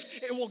you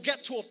lift. It will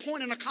get to a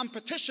point in a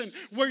competition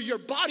where your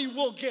body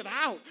will give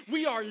out.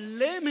 We are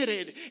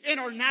limited in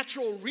our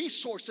natural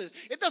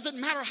resources. It doesn't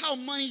matter how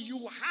money you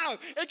have.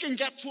 It can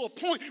get to a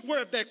point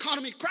where if the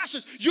economy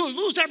crashes, you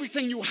lose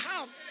everything you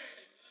have.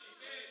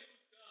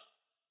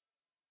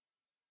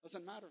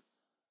 Doesn't matter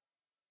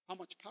how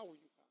much power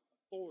you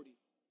have, authority,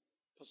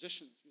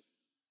 positions you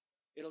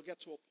have. It'll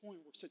get to a point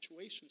where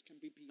situations can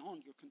be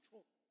beyond your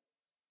control.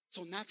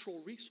 So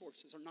natural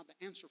resources are not the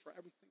answer for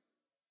everything.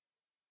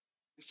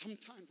 And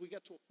sometimes we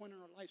get to a point in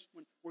our lives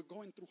when we're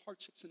going through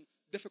hardships and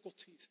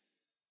difficulties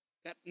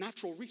that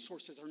natural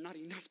resources are not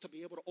enough to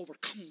be able to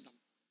overcome them.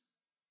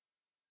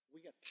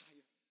 We get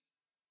tired.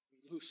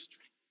 We lose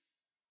strength.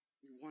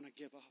 We want to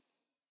give up.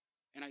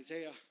 And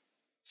Isaiah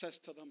says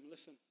to them,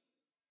 listen,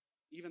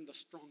 even the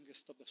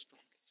strongest of the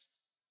strongest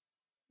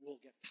will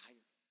get tired.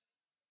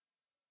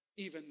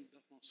 Even the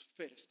most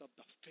fittest of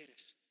the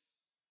fittest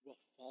will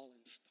fall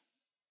and stumble.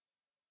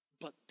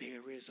 But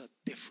there is a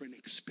different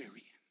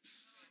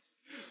experience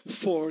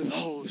for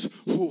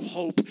those who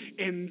hope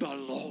in the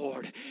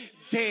Lord,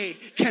 they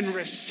can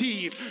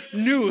receive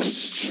new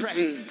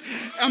strength.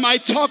 Am I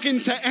talking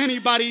to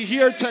anybody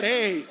here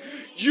today?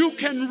 You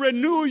can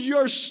renew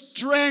your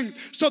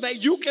strength so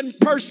that you can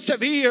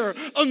persevere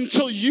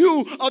until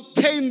you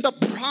obtain the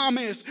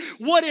promise.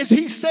 What is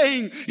he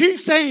saying?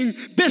 He's saying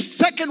this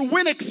second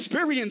wind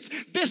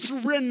experience, this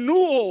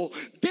renewal,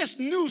 this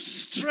new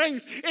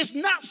strength is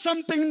not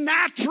something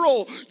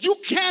natural. You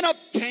can't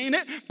obtain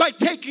it by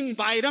taking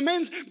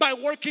vitamins, by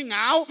working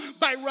out,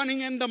 by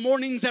running in the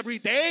mornings every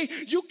day.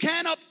 You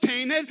can't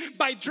obtain it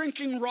by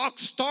drinking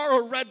Rockstar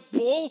or Red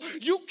Bull.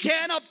 You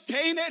can't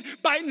obtain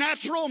it by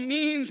natural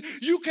means.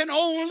 You can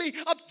only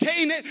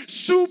obtain it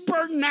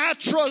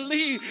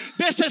supernaturally.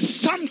 This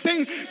is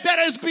something that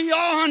is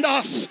beyond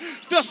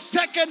us. The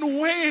second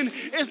wind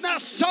is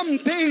not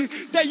something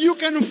that you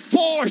can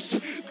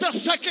force. The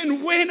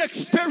second wind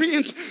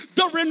experience,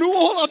 the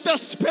renewal of the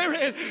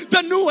Spirit,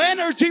 the new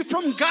energy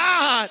from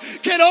God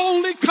can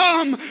only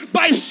come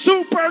by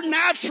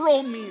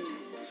supernatural means.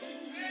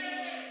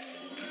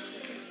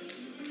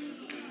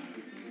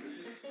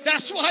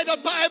 That's why the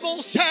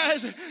Bible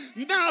says,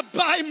 not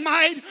by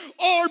might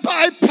or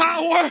by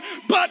power,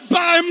 but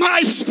by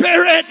my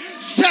Spirit,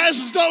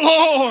 says the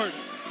Lord.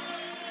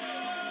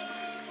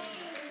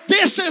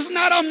 This is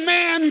not a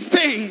man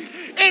thing.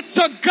 It's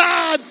a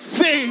God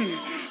thing.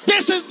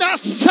 This is not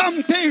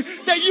something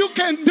that you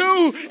can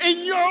do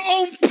in your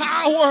own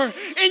power,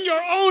 in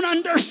your own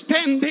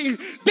understanding.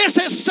 This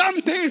is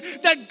something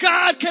that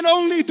God can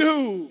only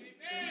do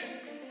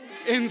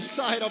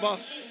inside of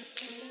us.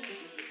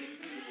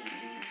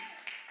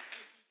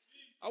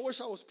 I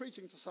wish I was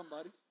preaching to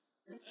somebody.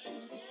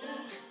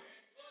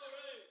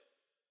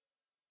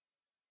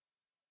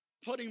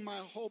 Putting my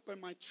hope and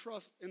my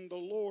trust in the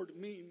Lord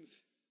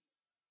means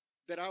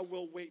that I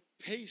will wait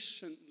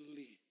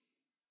patiently.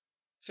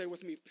 Say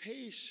with me,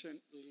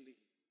 patiently.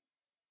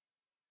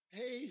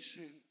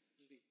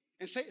 Patiently.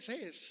 And say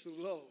it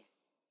slow.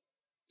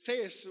 Say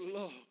it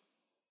slow.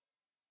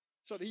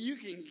 So that you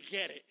can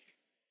get it.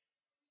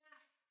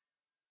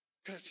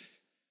 Because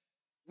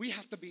we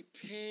have to be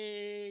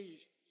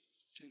patient.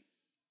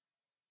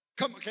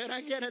 Come on, can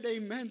I get an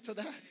amen to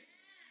that?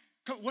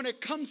 When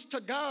it comes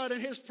to God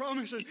and His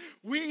promises,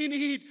 we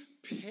need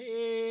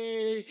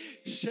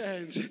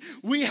patience.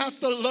 We have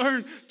to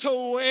learn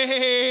to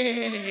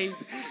wait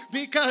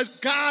because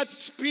God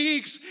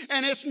speaks,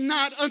 and it's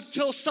not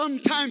until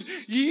sometimes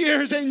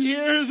years and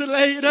years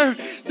later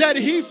that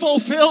He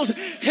fulfills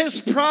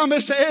His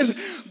promises.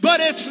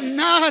 But it's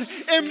not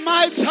in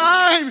my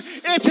time,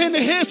 it's in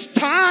His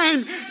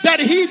time that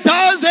He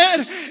does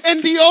it.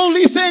 And the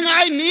only thing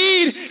I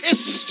need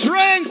is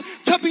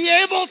strength to be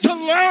able to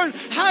learn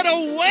how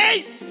to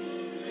wait.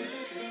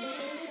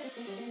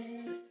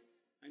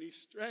 I need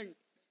strength.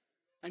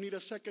 I need a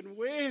second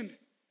wind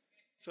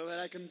so that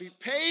I can be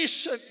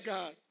patient,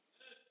 God.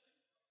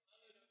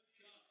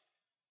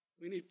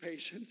 We need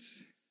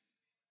patience.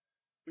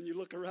 When you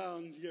look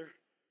around your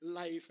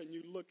life and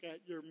you look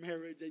at your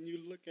marriage and you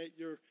look at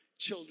your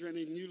children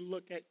and you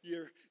look at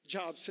your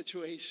job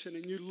situation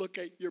and you look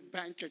at your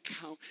bank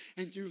account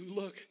and you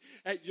look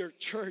at your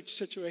church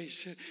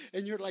situation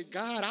and you're like,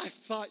 God, I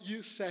thought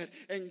you said,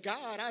 and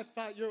God, I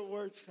thought your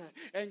word said,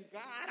 and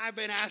God, I've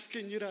been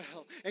asking you to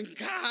help, and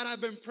God,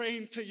 I've been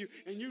praying to you,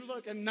 and you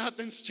look and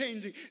nothing's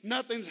changing,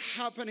 nothing's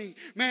happening.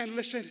 Man,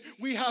 listen,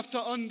 we have to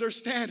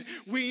understand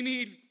we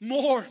need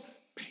more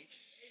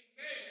patience.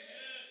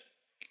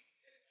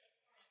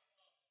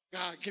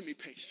 God, give me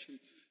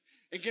patience.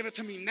 And give it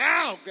to me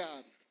now,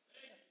 God.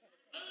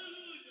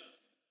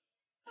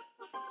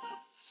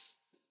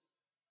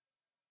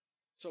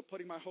 So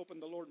putting my hope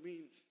in the Lord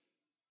means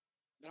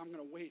that I'm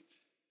going to wait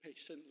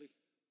patiently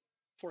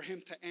for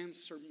Him to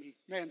answer me.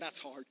 Man, that's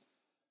hard.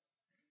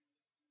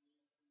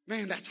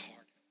 Man, that's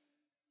hard.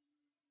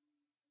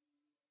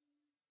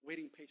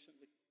 Waiting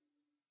patiently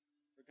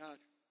for God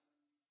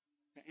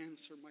to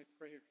answer my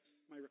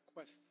prayers, my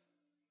requests.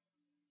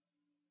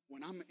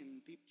 When I'm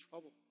in deep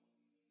trouble,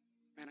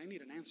 man, I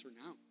need an answer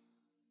now.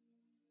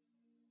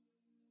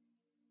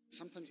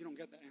 Sometimes you don't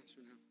get that answer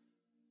now.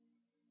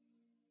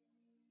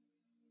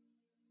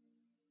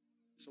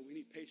 So we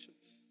need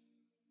patience.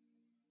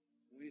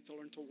 We need to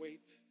learn to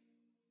wait.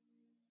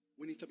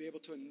 We need to be able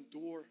to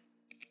endure.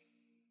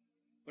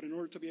 But in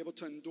order to be able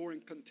to endure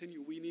and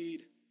continue, we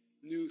need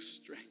new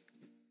strength.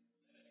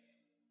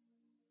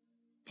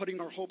 Putting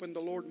our hope in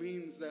the Lord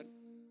means that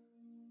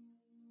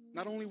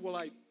not only will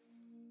I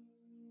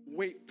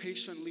wait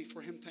patiently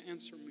for Him to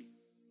answer me,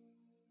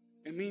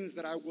 it means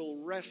that I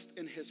will rest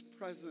in His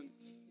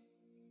presence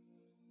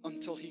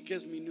until He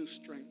gives me new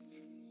strength.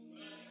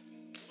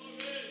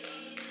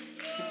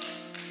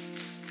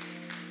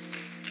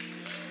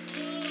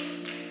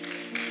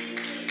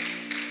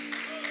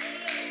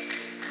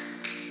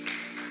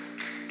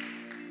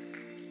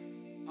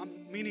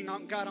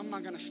 God, I'm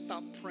not going to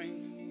stop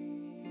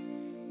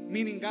praying.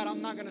 Meaning, God, I'm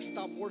not going to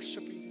stop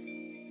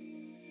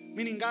worshiping.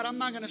 Meaning, God, I'm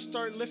not going to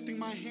start lifting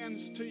my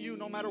hands to you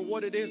no matter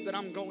what it is that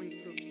I'm going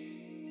through.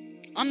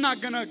 I'm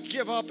not going to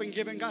give up and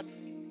give in. God,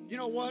 you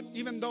know what?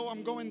 Even though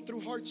I'm going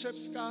through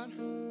hardships, God,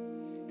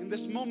 in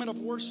this moment of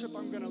worship,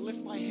 I'm going to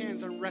lift my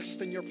hands and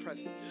rest in your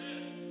presence.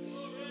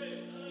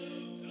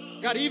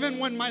 God, even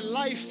when my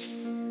life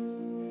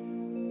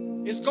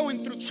is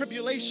going through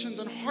tribulations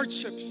and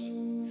hardships,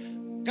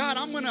 God,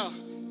 I'm going to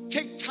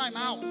take time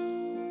out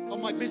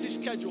of my busy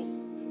schedule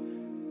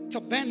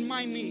to bend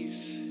my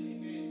knees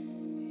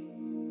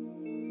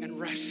and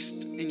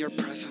rest in your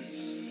presence.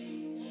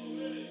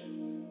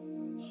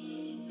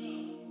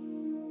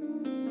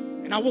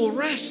 And I will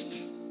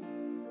rest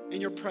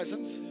in your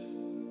presence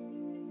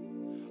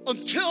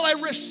until I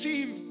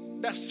receive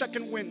that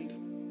second wind,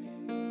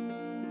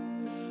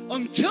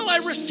 until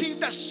I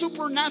receive that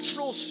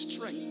supernatural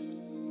strength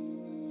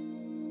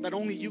that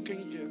only you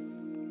can give.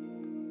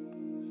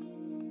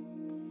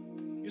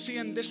 You see,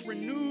 in this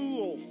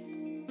renewal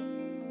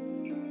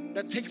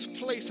that takes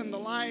place in the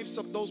lives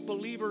of those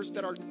believers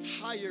that are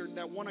tired,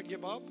 that want to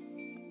give up,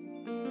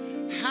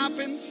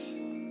 happens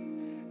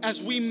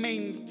as we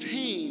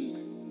maintain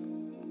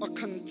a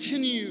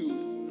continued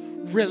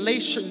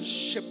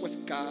relationship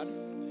with God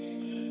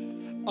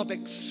of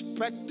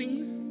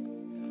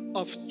expecting,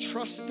 of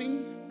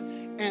trusting,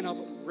 and of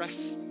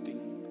resting.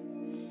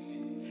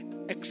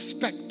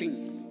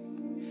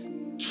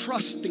 Expecting,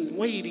 trusting,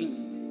 waiting,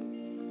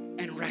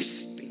 and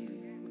resting.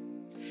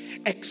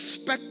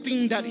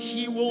 Expecting that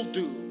He will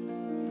do,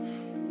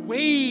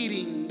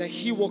 waiting that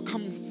He will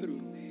come through,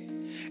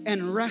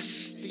 and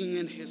resting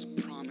in His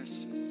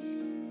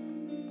promises.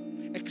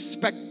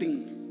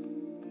 Expecting,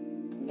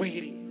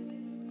 waiting,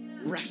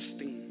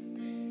 resting.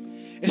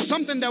 It's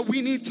something that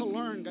we need to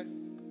learn, God.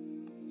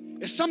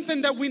 It's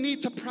something that we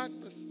need to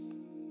practice.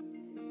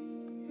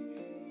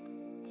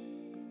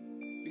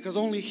 Because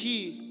only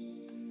He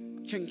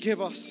can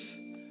give us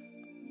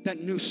that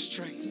new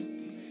strength.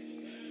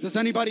 Does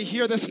anybody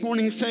here this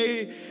morning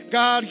say,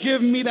 God,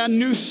 give me that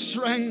new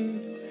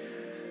strength?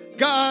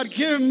 God,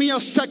 give me a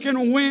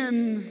second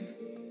wind.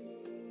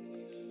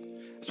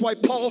 That's why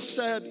Paul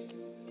said,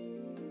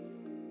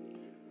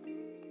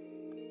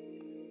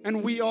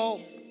 and we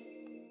all,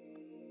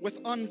 with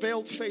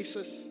unveiled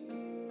faces,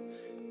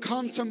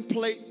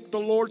 contemplate the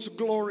Lord's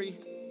glory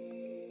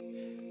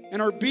and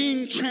are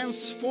being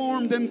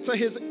transformed into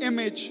His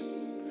image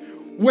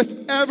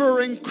with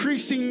ever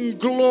increasing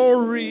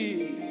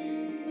glory,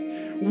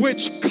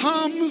 which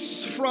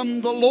comes from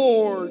the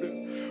Lord,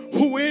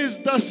 who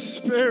is the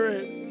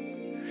Spirit.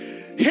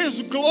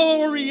 His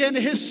glory and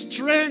His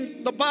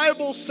strength, the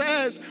Bible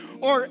says,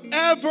 are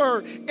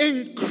ever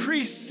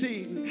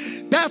increasing.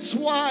 That's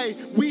why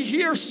we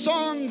hear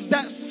songs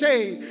that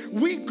say,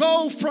 we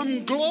go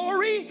from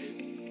glory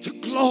to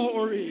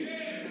glory,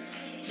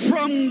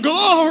 from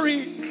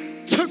glory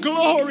to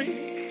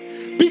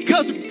glory,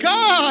 because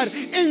God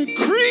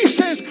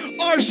increases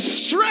our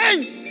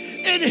strength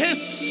in His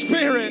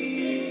Spirit.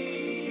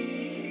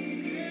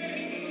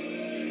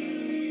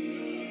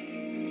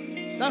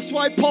 That's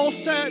why Paul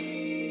said,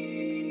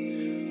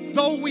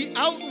 though we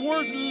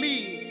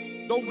outwardly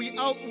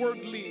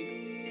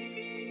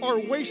are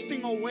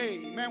wasting away.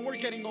 Man, we're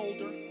getting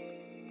older.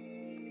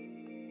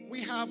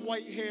 We have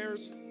white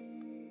hairs.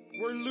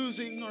 We're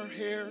losing our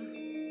hair.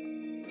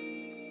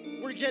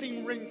 We're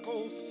getting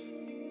wrinkles.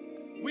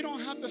 We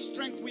don't have the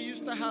strength we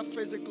used to have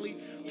physically.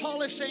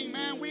 Paul is saying,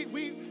 man,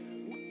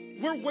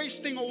 we're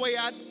wasting away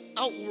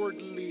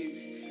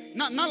outwardly.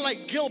 Not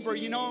like Gilbert,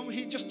 you know,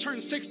 he just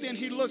turned 60 and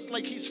he looks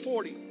like he's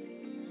 40.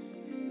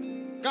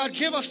 God,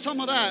 give us some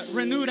of that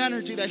renewed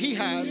energy that He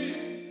has.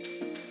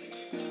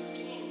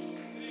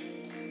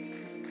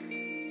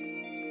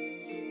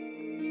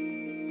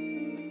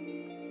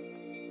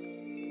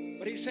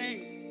 But He's saying,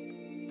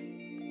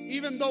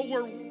 even though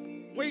we're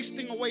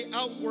wasting away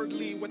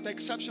outwardly with the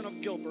exception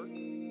of Gilbert,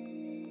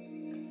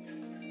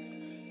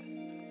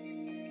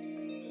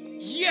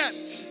 yet,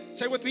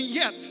 say with me,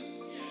 yet,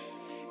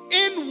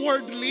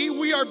 inwardly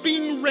we are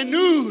being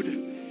renewed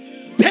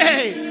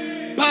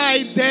day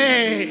by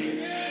day.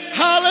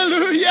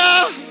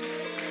 Hallelujah.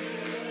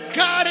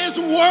 God is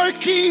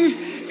working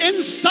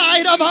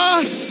inside of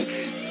us,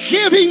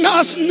 giving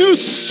us new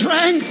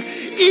strength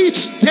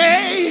each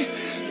day.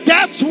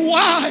 That's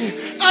why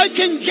I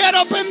can get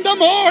up in the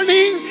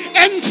morning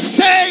and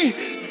say,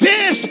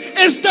 this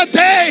is the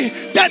day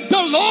that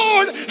the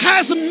Lord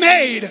has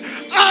made.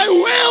 I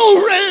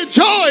will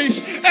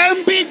rejoice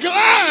and be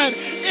glad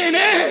in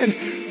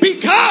it,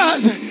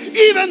 because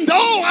even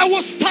though I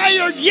was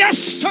tired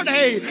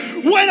yesterday,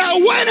 when I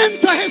went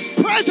into His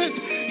presence,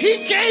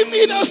 He gave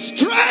me the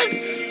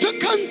strength to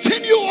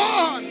continue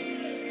on.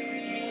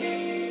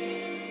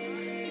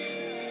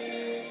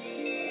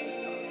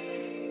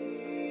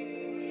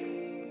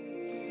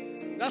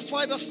 That's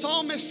why the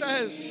psalmist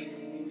says,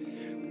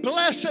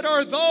 blessed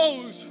are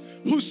those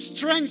whose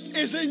strength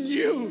is in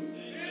you,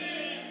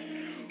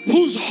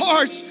 whose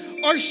hearts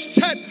are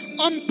set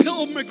on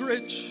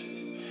pilgrimage.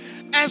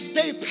 As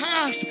they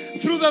pass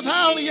through the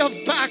valley of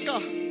Baca,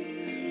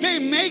 they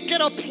make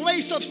it a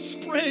place of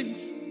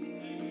springs.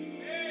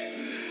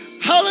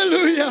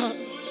 Hallelujah.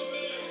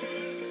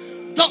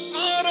 The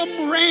autumn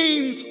and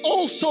rains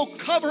also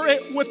cover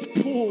it with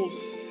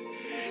pools.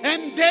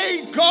 And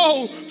they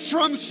go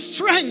from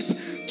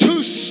strength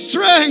to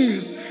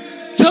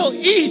strength till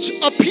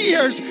each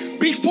appears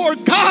before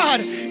God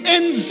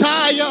in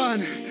Zion.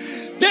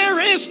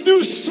 There is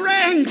new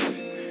strength.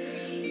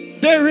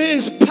 There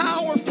is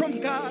power from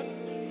God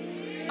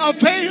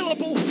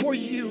available for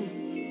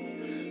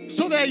you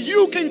so that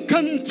you can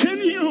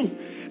continue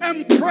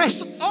and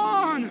press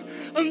on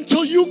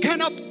until you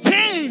can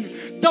obtain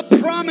the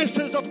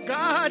promises of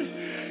God.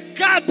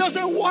 God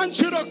doesn't want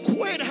you to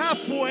quit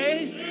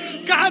halfway.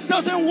 God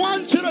doesn't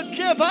want you to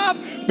give up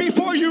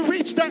before you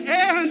reach the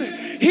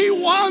end. He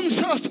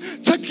wants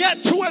us to get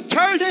to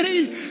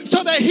eternity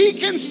so that He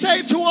can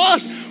say to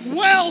us,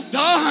 well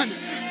done,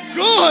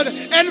 good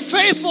and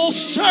faithful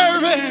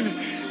servant.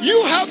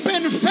 You have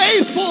been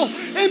faithful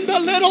in the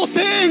little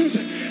things.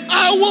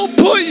 I will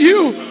put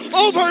you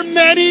over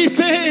many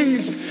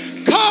things.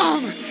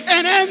 Come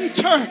and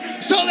enter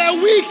so that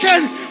we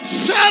can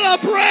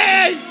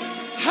celebrate.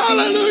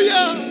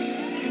 Hallelujah.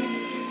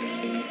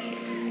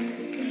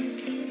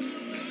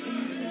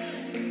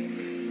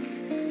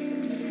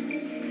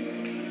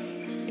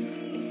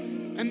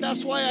 And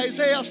that's why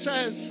Isaiah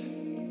says,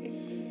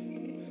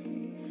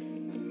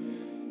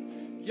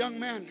 young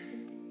man,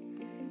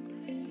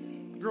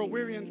 grow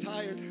weary and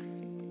tired.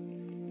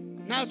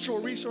 Natural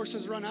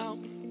resources run out.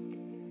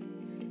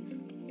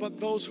 But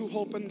those who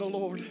hope in the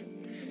Lord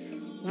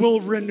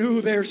will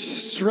renew their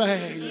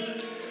strength.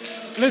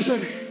 Listen,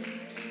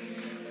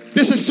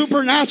 this is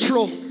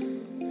supernatural.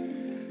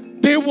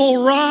 They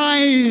will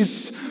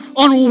rise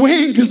on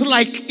wings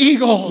like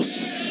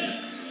eagles.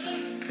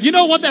 You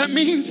know what that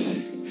means?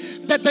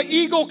 That the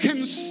eagle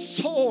can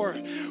soar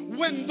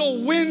when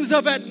the winds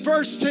of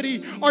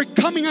adversity are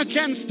coming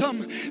against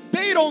them.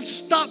 They don't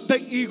stop the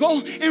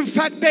eagle. In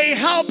fact, they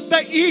help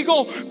the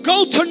eagle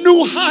go to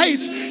new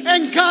heights.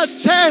 And God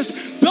says,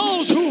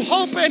 those who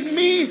hope in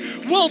me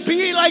will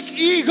be like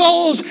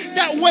eagles,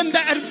 that when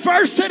the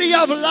adversity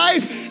of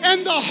life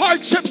and the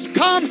hardships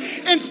come,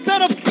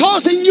 instead of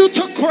causing you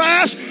to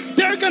crash,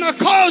 they're going to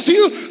cause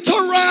you to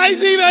rise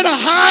even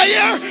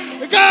higher.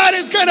 God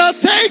is going to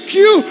take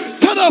you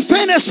to the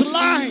finish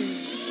line.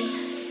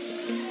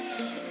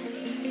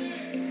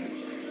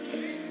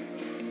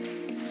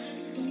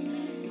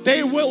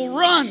 They will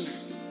run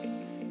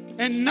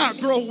and not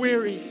grow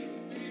weary.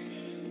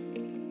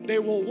 They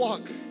will walk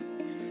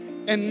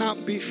and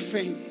not be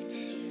faint.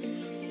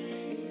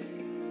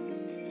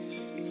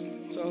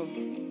 So,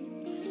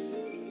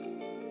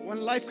 when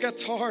life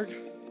gets hard,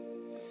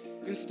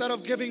 instead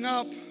of giving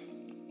up,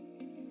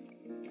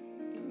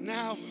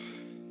 now,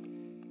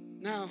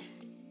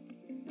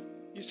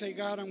 you say,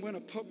 God, I'm going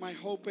to put my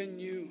hope in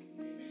you.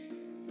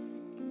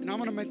 And I'm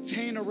going to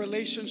maintain a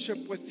relationship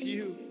with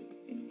you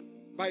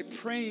by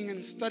praying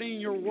and studying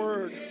your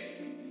word.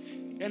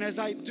 And as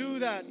I do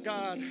that,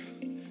 God,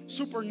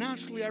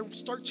 supernaturally, I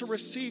start to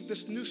receive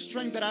this new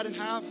strength that I didn't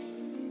have.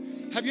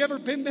 Have you ever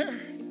been there?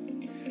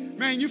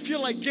 Man, you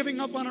feel like giving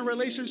up on a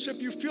relationship.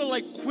 You feel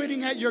like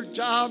quitting at your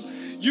job.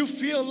 You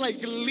feel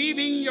like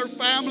leaving your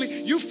family.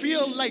 You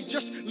feel like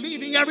just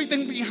leaving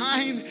everything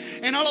behind.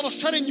 And all of a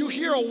sudden you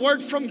hear a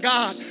word from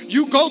God.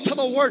 You go to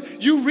the word.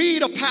 You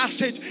read a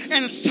passage.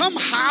 And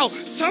somehow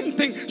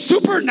something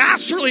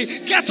supernaturally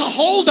gets a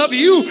hold of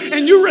you.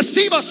 And you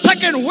receive a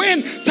second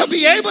wind to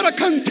be able to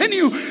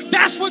continue.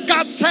 That's what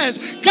God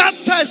says. God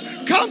says,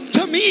 come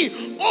to me,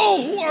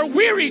 all who are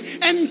weary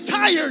and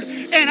tired,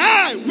 and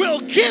I will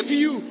give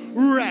you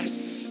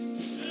rest.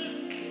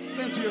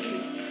 Stand to your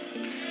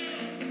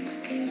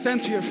feet.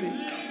 Stand to your feet.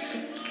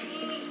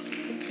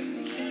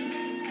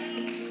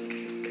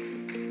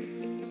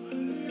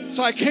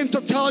 So I came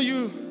to tell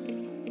you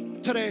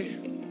today,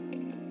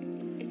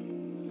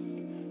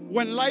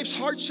 when life's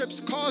hardships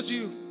cause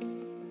you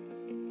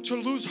to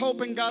lose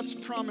hope in God's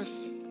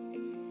promise,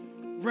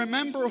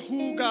 remember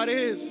who God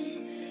is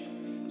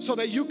so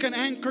that you can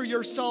anchor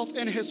yourself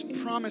in His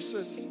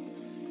promises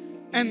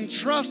and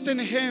trust in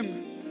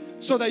Him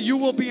so that you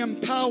will be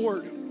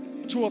empowered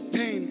to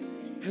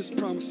obtain His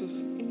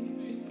promises.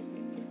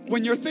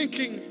 When you're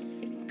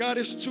thinking God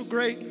is too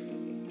great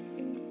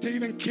to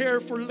even care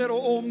for little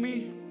old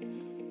me,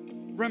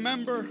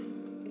 remember,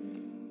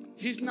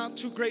 He's not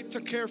too great to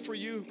care for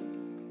you.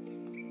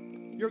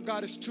 Your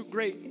God is too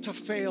great to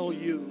fail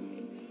you.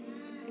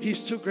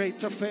 He's too great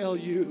to fail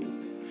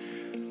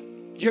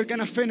you. You're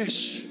gonna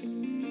finish.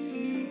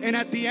 And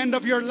at the end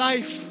of your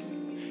life,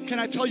 can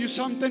I tell you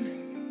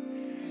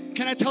something?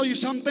 Can I tell you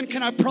something?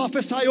 Can I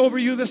prophesy over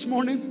you this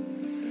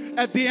morning?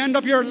 At the end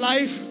of your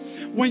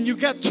life, when you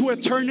get to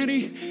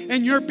eternity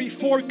and you're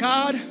before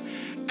God,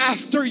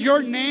 after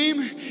your name,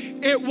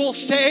 it will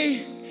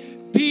say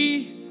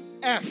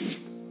DF.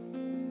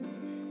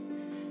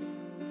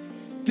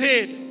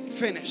 Did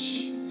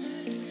finish.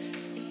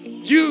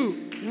 You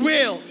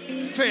will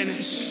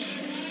finish.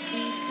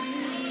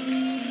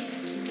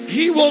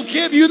 He will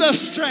give you the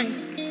strength.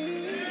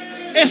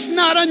 It's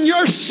not in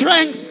your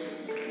strength.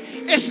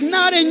 It's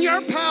not in your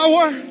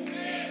power.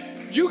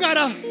 You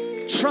gotta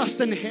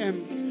trust in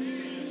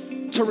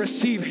Him. to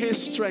receive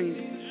His strength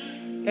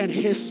and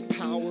His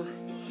power.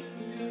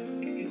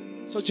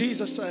 So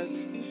Jesus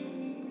says,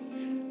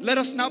 let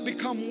us not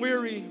become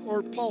weary,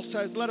 or Paul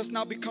says, let us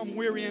not become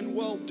weary in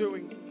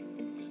well-doing.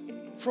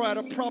 For at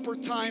a proper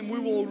time we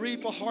will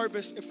reap a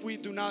harvest if we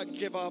do not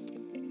give up.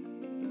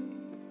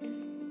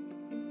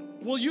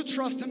 Will you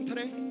trust Him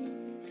today?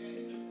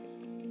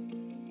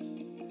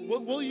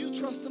 Will you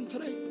trust Him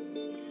today?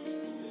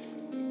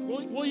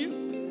 Will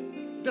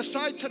you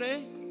decide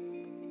today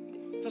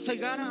to say,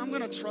 God, I'm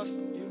going to trust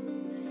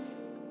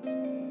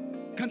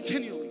You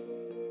continually?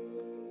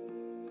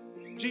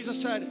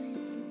 Jesus said,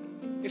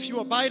 if you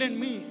abide in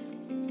Me,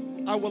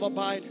 I will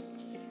abide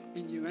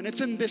in you. And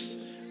it's in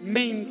this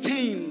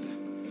maintained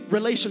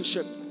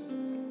relationship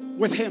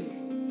with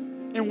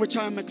Him in which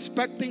I'm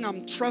expecting,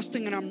 I'm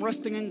trusting, and I'm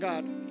resting in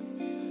God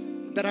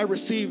that I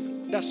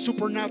receive that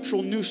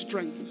supernatural new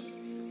strength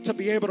to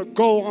be able to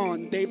go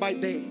on day by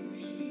day,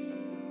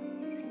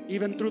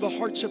 even through the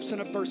hardships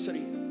and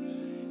adversity,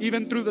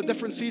 even through the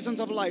different seasons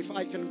of life.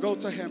 I can go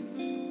to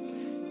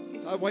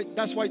Him.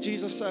 That's why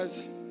Jesus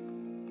says,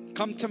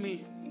 come to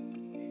Me,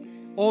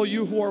 all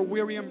you who are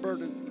weary and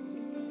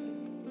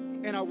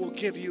burdened, and I will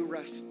give you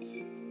rest.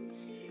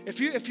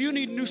 If you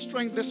need new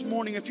strength this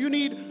morning, if you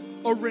need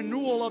a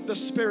renewal of the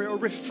Spirit, a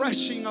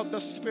refreshing of the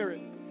Spirit,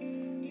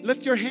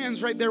 lift your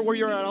hands right there where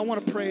you're at. I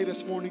want to pray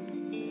this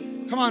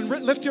morning. Come on,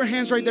 lift your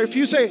hands right there. If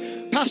you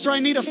say, Pastor, I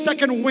need a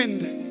second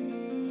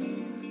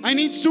wind, I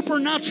need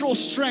supernatural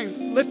strength,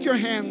 lift your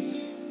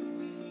hands.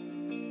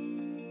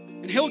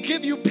 And He'll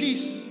give you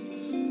peace.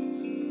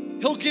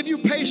 He'll give you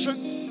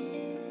patience.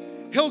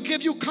 He'll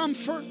give you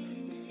comfort.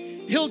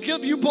 He'll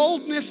give you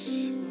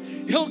boldness.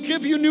 He'll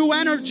give you new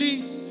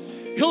energy.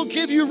 He'll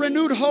give you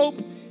renewed hope.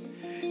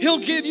 He'll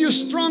give you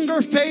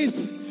stronger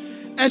faith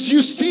as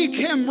you seek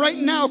Him right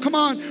now. Come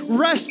on,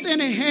 rest in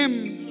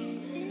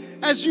Him.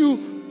 As you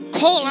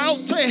call out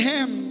to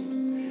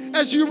Him,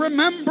 as you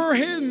remember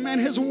Him and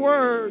His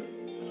word,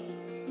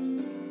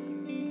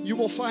 you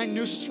will find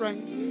new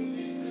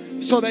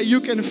strength so that you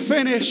can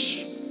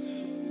finish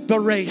the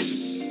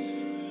race.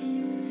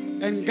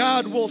 And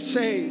God will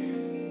say,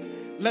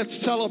 let's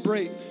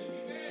celebrate,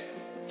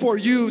 for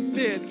you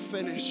did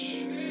finish.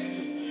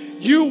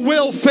 You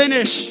will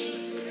finish.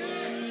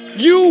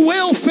 You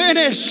will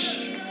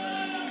finish.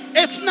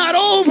 It's not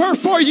over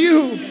for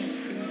you.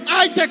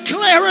 I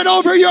declare it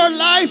over your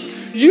life.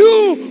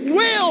 You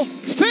will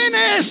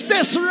finish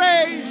this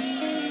race.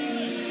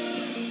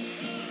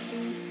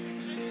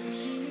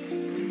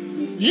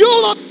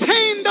 You'll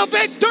obtain the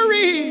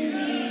victory.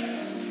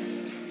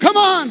 Come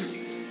on.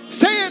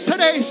 Say it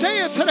today.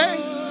 Say it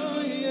today.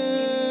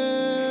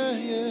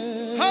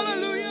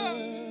 Hallelujah.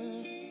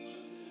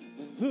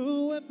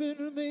 The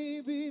weapon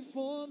may be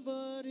formed,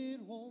 but it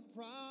won't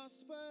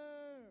prosper.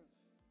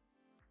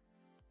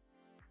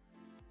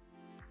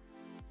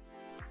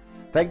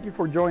 Thank you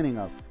for joining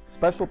us.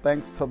 Special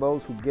thanks to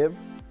those who give.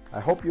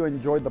 I hope you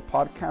enjoyed the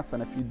podcast,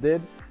 and if you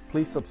did,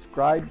 please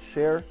subscribe,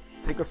 share,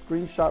 take a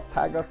screenshot,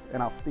 tag us,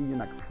 and I'll see you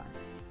next time.